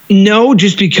 No,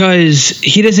 just because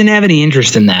he doesn't have any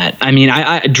interest in that. I mean,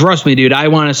 I trust me, dude, I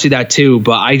want to see that too,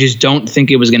 but I just don't think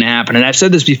it was going to happen. And I've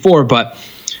said this before, but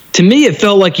to me, it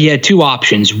felt like he had two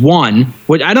options. One,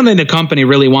 which I don't think the company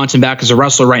really wants him back as a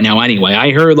wrestler right now anyway.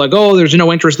 I heard like, oh, there's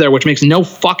no interest there, which makes no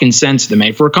fucking sense to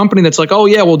me. For a company that's like, oh,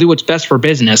 yeah, we'll do what's best for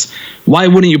business, why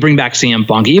wouldn't you bring back CM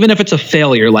Punk? Even if it's a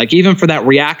failure, like even for that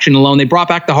reaction alone, they brought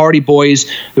back the Hardy Boys.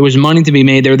 There was money to be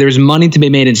made there. There's money to be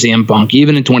made in CM Punk,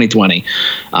 even in 2020.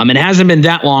 It hasn't been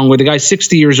that long where the guy's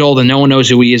 60 years old and no one knows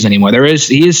who he is anymore.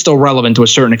 He is still relevant to a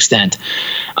certain extent.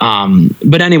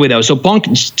 But anyway, though, so Punk,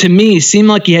 to me, seemed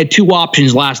like he had two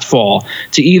options last fall: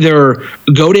 to either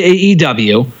go to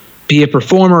AEW, be a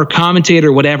performer,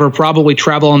 commentator, whatever, probably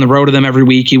travel on the road to them every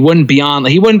week. He wouldn't be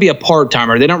a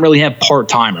part-timer. They don't really have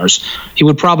part-timers. He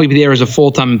would probably be there as a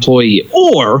full-time employee.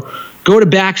 Or go to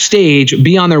backstage,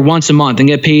 be on there once a month, and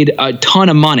get paid a ton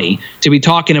of money to be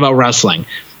talking about wrestling.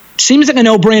 Seems like a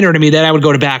no-brainer to me that I would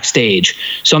go to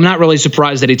backstage. So I'm not really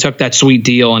surprised that he took that sweet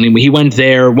deal. And he went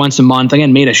there once a month,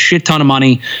 again, made a shit ton of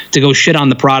money to go shit on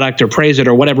the product or praise it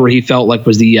or whatever he felt like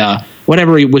was the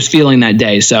whatever he was feeling that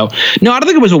day. So, no, I don't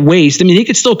think it was a waste. I mean, he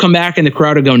could still come back and the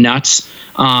crowd would go nuts.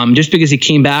 Just because he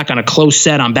came back on a close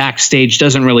set on backstage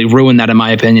doesn't really ruin that, in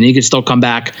my opinion. He could still come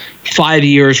back 5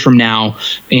 years from now,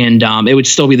 and it would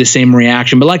still be the same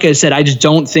reaction. But like I said, I just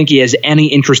don't think he has any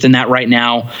interest in that right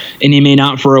now, and he may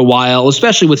not for a while,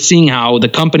 especially with seeing how the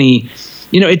company,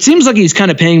 it seems like he's kind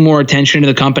of paying more attention to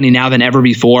the company now than ever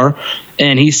before.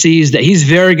 And he sees that he's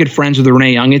very good friends with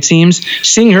Renee Young, it seems.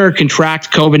 Seeing her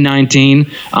contract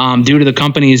COVID-19 due to the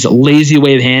company's lazy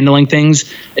way of handling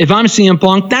things, if I'm CM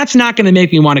Punk, that's not going to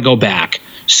make me want to go back.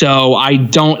 So I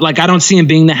don't see him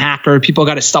being the hacker. People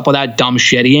got to stop with that dumb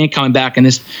shit. He ain't coming back in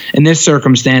this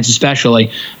circumstance,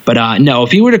 especially. But no,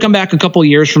 if he were to come back a couple of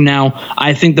years from now,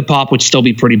 I think the pop would still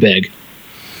be pretty big.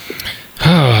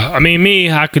 I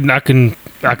mean, I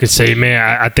could say,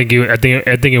 man, I think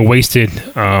it wasted.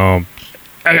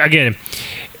 Again,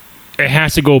 it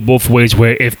has to go both ways.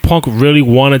 Where if Punk really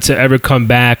wanted to ever come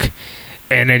back,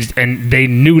 and they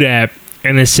knew that,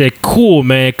 and they said, "Cool,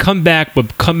 man, come back,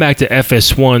 but come back to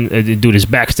FS1 and do this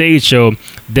backstage show,"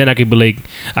 then I could be like,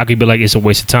 it's a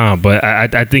waste of time. But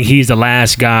I think he's the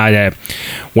last guy that,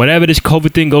 whenever this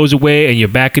COVID thing goes away, and you're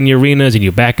back in the arenas and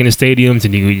you're back in the stadiums,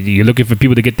 and you're looking for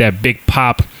people to get that big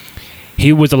pop,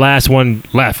 he was the last one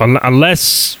left.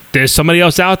 Unless there's somebody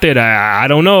else out there that I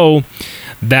don't know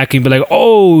that can be like,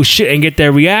 oh shit, and get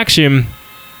that reaction.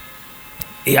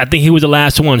 I think he was the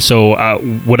last one. So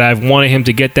would I have wanted him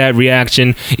to get that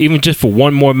reaction, even just for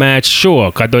one more match?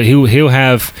 Sure. I thought he'll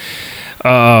have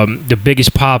the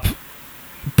biggest pop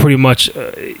pretty much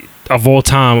of all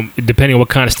time, depending on what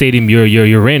kind of stadium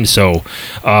you're in. So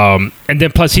and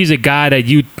then plus he's a guy that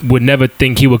you would never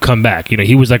think he would come back.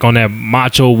 He was like on that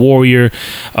Macho Warrior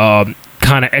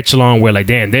kind of echelon where like,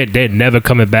 damn, they're never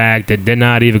coming back. They're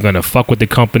not even gonna fuck with the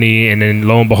company. And then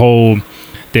lo and behold,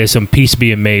 there's some peace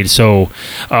being made. So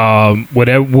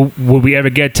whatever, will we ever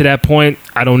get to that point?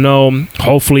 I don't know.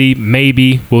 Hopefully,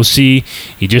 maybe. We'll see.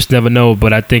 You just never know.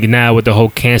 But I think now with the whole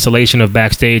cancellation of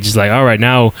backstage, it's like, all right,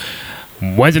 now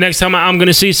when's the next time I'm going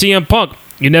to see CM Punk?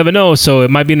 You never know. So it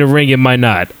might be in the ring, it might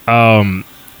not.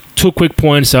 2 quick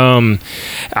points. I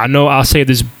know I'll say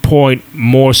this point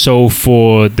more so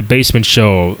for the Basement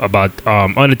Show about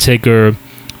Undertaker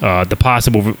the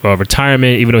possible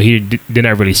retirement, even though he did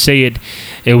not really say it.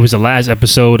 It was the last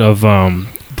episode of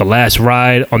The Last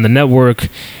Ride on the network,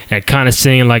 and kind of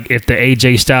saying like if the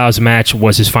AJ Styles match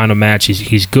was his final match,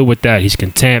 he's good with that. He's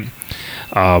content.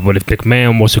 But if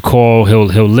McMahon wants to call, he'll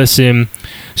listen.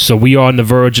 So we are on the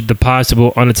verge of the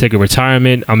possible Undertaker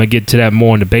retirement. I'm gonna get to that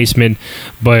more in the basement.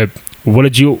 But what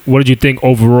did you think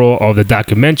overall of the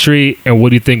documentary, and what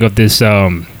do you think of this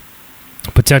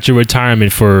potential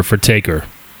retirement for Taker?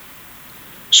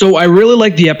 So I really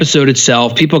like the episode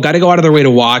itself. People got to go out of their way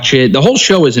to watch it. The whole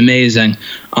show is amazing.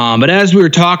 But as we were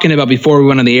talking about before we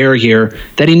went on the air here,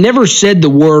 that he never said the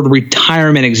word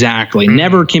retirement exactly.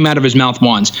 Never came out of his mouth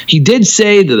once. He did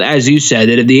say that, as you said,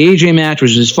 that if the AJ match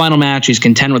was his final match, he's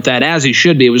content with that, as he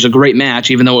should be. It was a great match,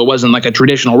 even though it wasn't like a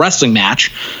traditional wrestling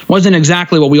match. It wasn't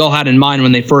exactly what we all had in mind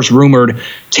when they first rumored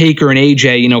Taker and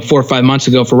AJ, 4 or 5 months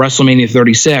ago for WrestleMania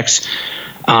 36.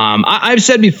 I've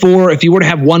said before, if you were to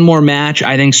have one more match,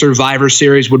 I think Survivor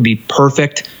Series would be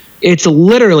perfect. It's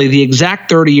literally the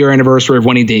exact 30-year anniversary of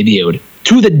when he debuted,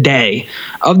 to the day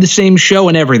of the same show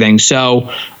and everything.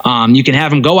 So you can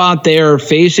have him go out there,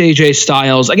 face AJ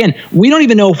Styles. Again, we don't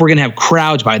even know if we're going to have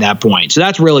crowds by that point. So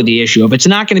that's really the issue. If it's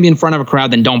not going to be in front of a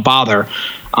crowd, then don't bother.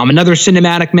 Another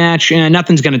cinematic match, and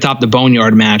nothing's going to top the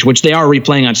Boneyard match, which they are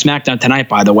replaying on SmackDown tonight,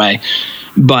 by the way.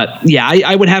 But yeah,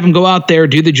 I would have him go out there,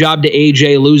 do the job to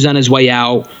AJ, lose on his way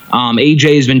out.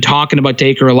 AJ has been talking about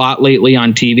Taker a lot lately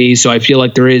on TV, so I feel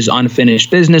like there is unfinished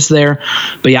business there.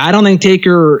 But yeah, I don't think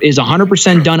Taker is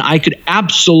 100% done. I could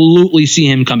absolutely see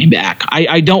him coming back.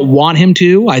 I don't want him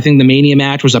to. I think the Mania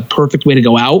match was a perfect way to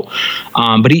go out.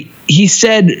 But he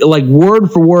said, like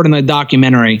word for word in the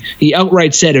documentary, he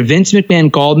outright said, if Vince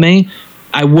McMahon called me,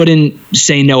 I wouldn't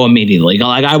say no immediately.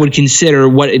 Like I would consider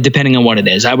depending on what it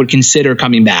is, I would consider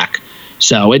coming back.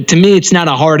 So to me, it's not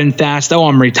a hard and fast, oh,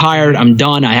 I'm retired, I'm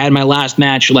done. I had my last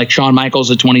match like Shawn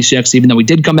Michaels at 26, even though he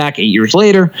did come back 8 years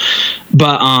later.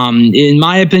 But in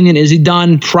my opinion, is he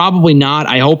done? Probably not.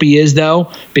 I hope he is,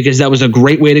 though, because that was a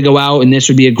great way to go out, and this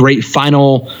would be a great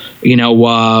final,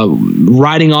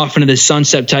 riding off into the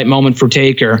sunset type moment for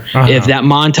Taker if that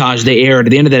montage they aired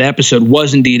at the end of that episode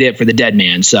was indeed it for the dead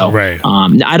man. So right.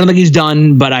 I don't think he's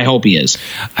done, but I hope he is.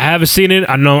 I haven't seen it.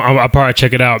 I know I'll probably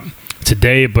check it out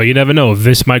today, but you never know.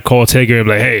 Vince might call Taker and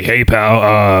be like, hey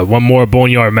pal, one more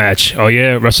Boneyard match. Oh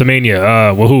yeah,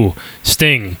 WrestleMania. Who?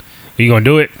 Sting. Are you gonna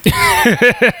do it?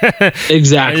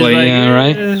 Exactly. Like, yeah,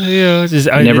 right.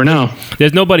 You never know.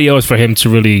 There's nobody else for him to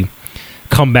really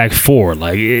come back for.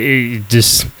 Like it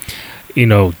just,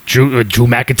 Drew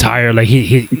McIntyre. Like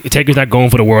he Taker's not going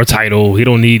for the world title. He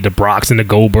don't need the Brocks and the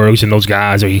Goldbergs and those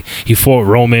guys. Or he fought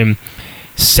Roman,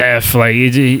 Seth. Like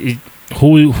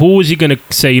who is he gonna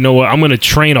say, you know what, I'm gonna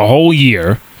train a whole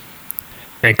year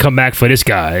and come back for this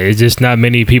guy? It's just not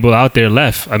many people out there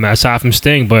left. I mean, aside from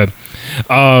Sting. But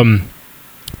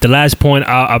the last point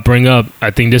I'll bring up, I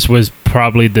think this was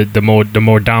probably the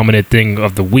more dominant thing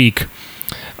of the week.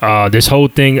 This whole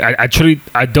thing, I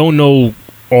don't know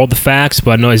all the facts,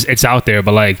 but I know it's out there.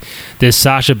 But like this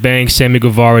Sasha Banks, Sammy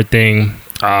Guevara thing,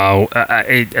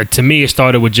 to me it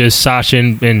started with just Sasha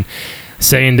and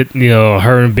saying that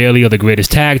her and Bayley are the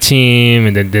greatest tag team,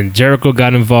 and then Jericho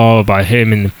got involved by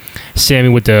him and Sammy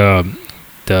with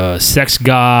the sex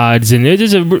gods, and it's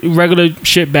just a regular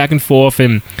shit back and forth.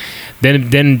 And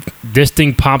then this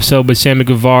thing pops up with Sammy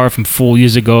Guevara from 4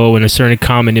 years ago, and a certain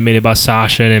comment they made about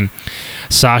Sasha, and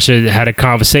Sasha had a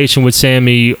conversation with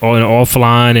Sammy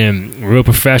offline, and real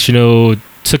professional,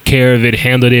 took care of it,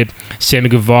 handled it. Sammy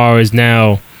Guevara is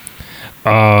now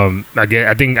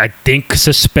I think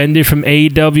suspended from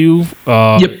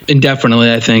AEW. Yep,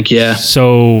 indefinitely, I think, yeah.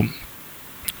 So,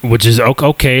 which is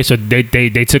okay. So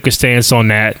they took a stance on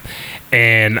that,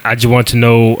 and I just want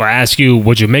to ask you,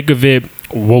 what'd you make of it?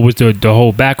 What was the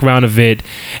whole background of it?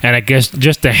 And I guess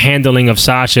just the handling of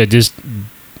Sasha, just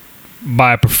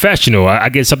by a professional. I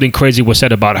guess something crazy was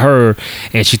said about her,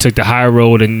 and she took the high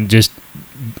road and just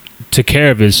took care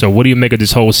of it. So what do you make of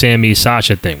this whole Sammy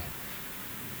Sasha thing?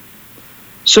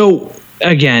 So,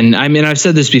 again, I mean, I've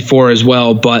said this before as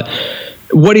well, but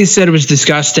what he said was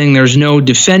disgusting. There's no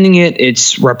defending it.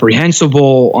 It's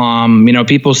reprehensible.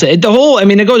 People say it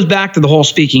goes back to the whole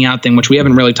speaking out thing, which we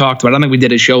haven't really talked about. I don't think we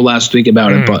did a show last week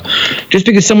about it, but just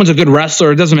because someone's a good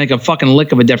wrestler, it doesn't make a fucking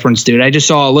lick of a difference, dude. I just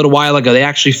saw a little while ago, they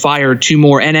actually fired 2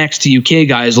 more NXT UK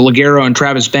guys, Ligero and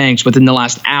Travis Banks, within the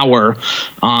last hour,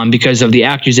 because of the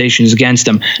accusations against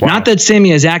him. Wow. Not that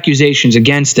Sammy has accusations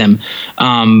against him,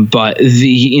 but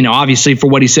obviously for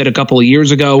what he said a couple of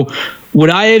years ago. Would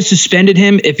I have suspended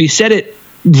him if he said it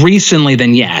recently,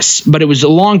 then yes. But it was a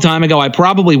long time ago. I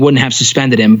probably wouldn't have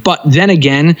suspended him. But then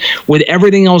again, with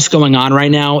everything else going on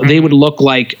right now, they would look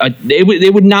like they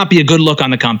would not be a good look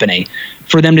on the company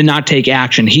for them to not take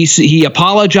action. He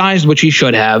apologized, which he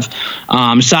should have.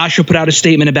 Sasha put out a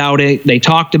statement about it. They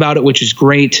talked about it, which is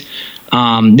great.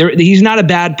 He's not a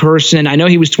bad person. I know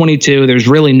he was 22. There's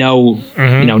really no,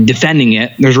 defending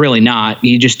it. There's really not.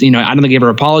 He just, I don't think he ever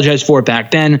apologized for it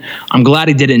back then. I'm glad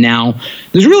he did it now.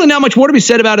 There's really not much more to be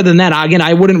said about it than that. Again,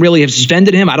 I wouldn't really have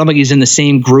suspended him. I don't think he's in the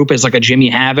same group as like a Jimmy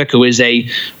Havoc, who is a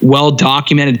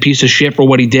well-documented piece of shit for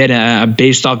what he did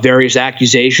based off various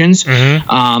accusations.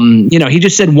 He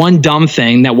just said one dumb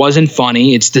thing that wasn't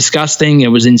funny. It's disgusting. It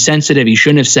was insensitive. He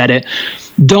shouldn't have said it.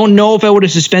 Don't know if I would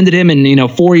have suspended him in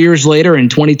 4 years later in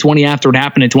 2020 after it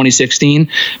happened in 2016.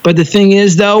 But the thing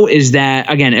is, though, is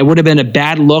that, again, it would have been a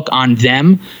bad look on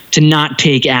them to not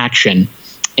take action.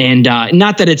 And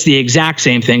not that it's the exact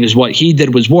same thing as what he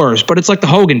did was worse, but it's like the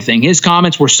Hogan thing. His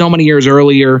comments were so many years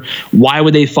earlier. Why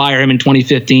would they fire him in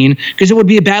 2015? Because it would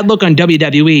be a bad look on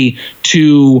WWE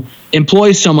to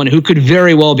employ someone who could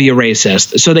very well be a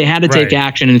racist. So they had to take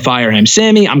action and fire him.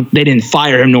 Sammy, they didn't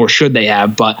fire him, nor should they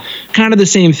have, but kind of the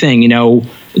same thing.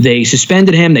 They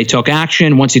suspended him. They took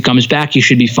action. Once he comes back, he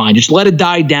should be fine. Just let it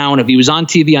die down. If he was on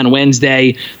TV on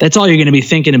Wednesday, that's all you're going to be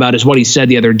thinking about is what he said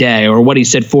the other day or what he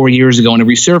said 4 years ago and it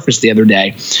resurfaced the other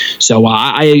day. So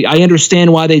I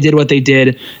understand why they did what they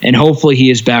did, and hopefully he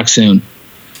is back soon.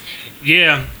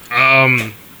 Yeah.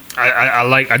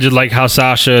 I just like how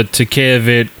Sasha took care of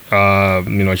it.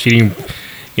 She didn't,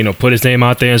 put his name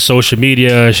out there on social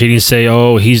media. She didn't say,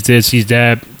 "Oh, he's this, he's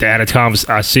that." They had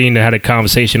they had a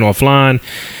conversation offline,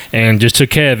 and just took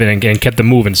care of it and kept it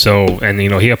moving. So, and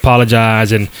he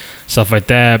apologized and stuff like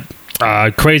that.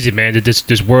 Crazy, man.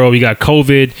 This world, you got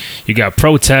COVID, you got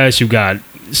protests, you got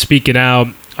speaking out.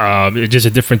 It's just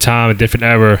a different time, a different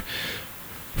era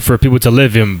for people to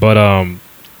live in. But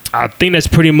I think that's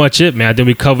pretty much it, man. I think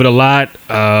we covered a lot.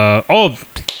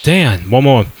 One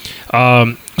more.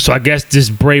 So I guess this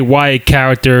Bray Wyatt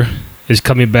character is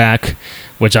coming back,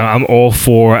 which I'm all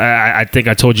for. I think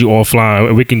I told you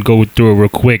offline. We can go through it real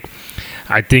quick.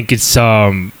 I think it's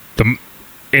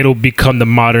it'll become the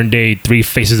modern day Three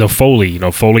Faces of Foley.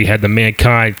 Foley had the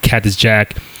Mankind, Cactus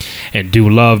Jack, and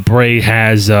Dude Love. Bray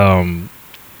has the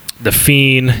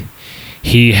Fiend.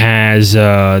 He has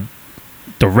the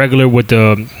regular with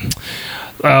the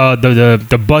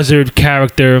Buzzard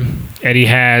character, and he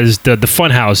has the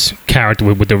Funhouse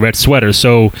character with the red sweater.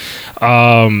 So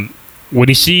when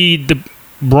you see the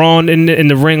Braun in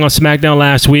the ring on SmackDown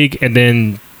last week, and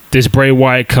then this Bray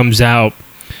Wyatt comes out,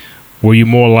 were you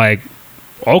more like,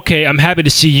 okay, I'm happy to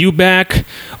see you back,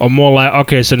 or more like,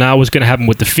 okay, so now what's gonna happen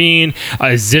with the Fiend?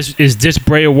 Is this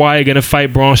Bray Wyatt gonna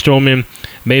fight Braun Strowman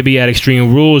maybe at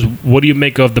Extreme Rules? What do you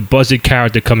make of the Buzzard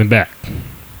character coming back?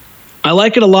 I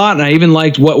like it a lot, and I even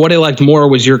liked what I liked more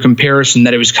was your comparison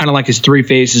that it was kind of like his Three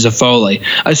Faces of Foley.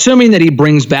 Assuming that he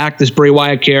brings back this Bray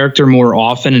Wyatt character more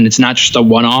often, and it's not just a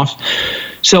one-off.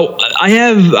 So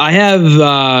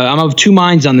I'm of two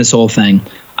minds on this whole thing.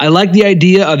 I like the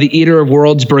idea of the Eater of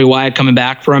Worlds, Bray Wyatt, coming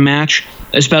back for a match,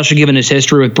 especially given his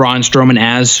history with Braun Strowman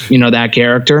as that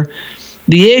character.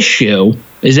 The issue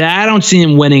is that I don't see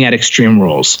him winning at Extreme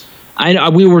Rules.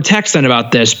 We were texting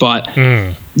about this, but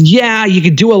yeah, you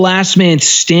could do a last man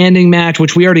standing match,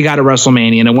 which we already got at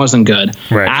WrestleMania, and it wasn't good.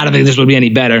 Right. I don't think this would be any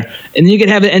better. And then you could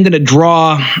have it end in a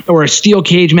draw or a steel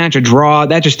cage match, a draw.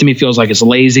 That just to me feels like it's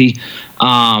lazy.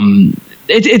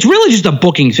 It's really just a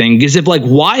booking thing, because if like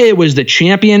Wyatt was the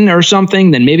champion or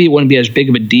something, then maybe it wouldn't be as big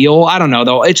of a deal. I don't know,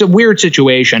 though. It's a weird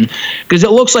situation because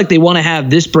it looks like they want to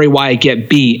have this Bray Wyatt get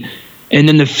beat, and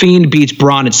then the Fiend beats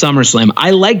Braun at SummerSlam.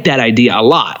 I like that idea a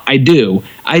lot. I do.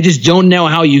 I just don't know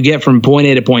how you get from point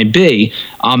A to point B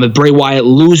if Bray Wyatt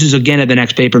loses again at the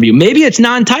next pay-per-view. Maybe it's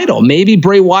non-title. Maybe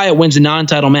Bray Wyatt wins a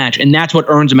non-title match, and that's what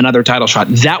earns him another title shot.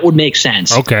 That would make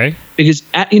sense. Okay. Because,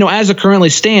 as it currently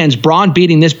stands, Braun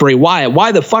beating this Bray Wyatt,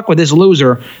 why the fuck would this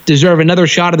loser deserve another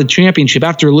shot at the championship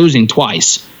after losing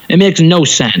twice? It makes no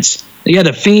sense. Yeah,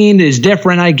 the Fiend is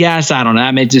different, I guess. I don't know.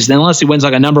 I mean, just unless he wins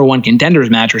like a number one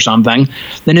contenders match or something,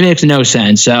 then it makes no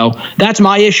sense. So that's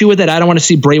my issue with it. I don't want to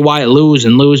see Bray Wyatt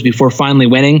lose before finally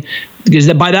winning,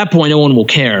 because by that point, no one will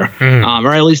care,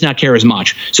 or at least not care as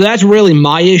much. So that's really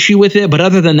my issue with it. But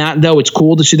other than that, though, it's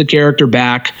cool to see the character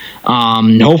back.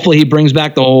 Hopefully he brings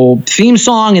back the whole theme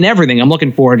song and everything. I'm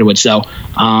looking forward to it. So,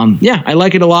 yeah, I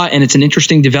like it a lot, and it's an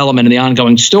interesting development in the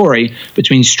ongoing story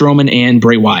between Strowman and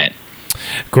Bray Wyatt.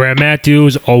 Graham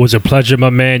Matthews, always a pleasure, my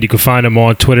man. You can find him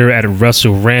on Twitter at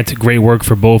WrestleRant. Great work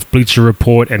for both Bleacher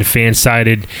Report and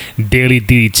Fansided Daily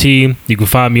DDT. You can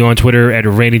find me on Twitter at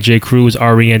Randy J. Cruz,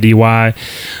 RENDY.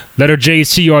 Letter J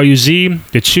CRUZ.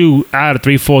 The 2 out of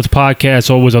 3 Fourths podcast,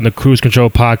 always on the Cruise Control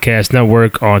Podcast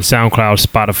Network on SoundCloud,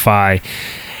 Spotify,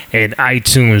 and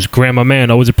iTunes. Graham, my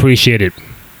man, always appreciate it.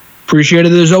 Appreciate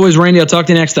it as always, Randy. I'll talk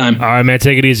to you next time. All right, man.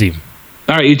 Take it easy.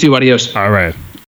 All right, you too. Adios. All right.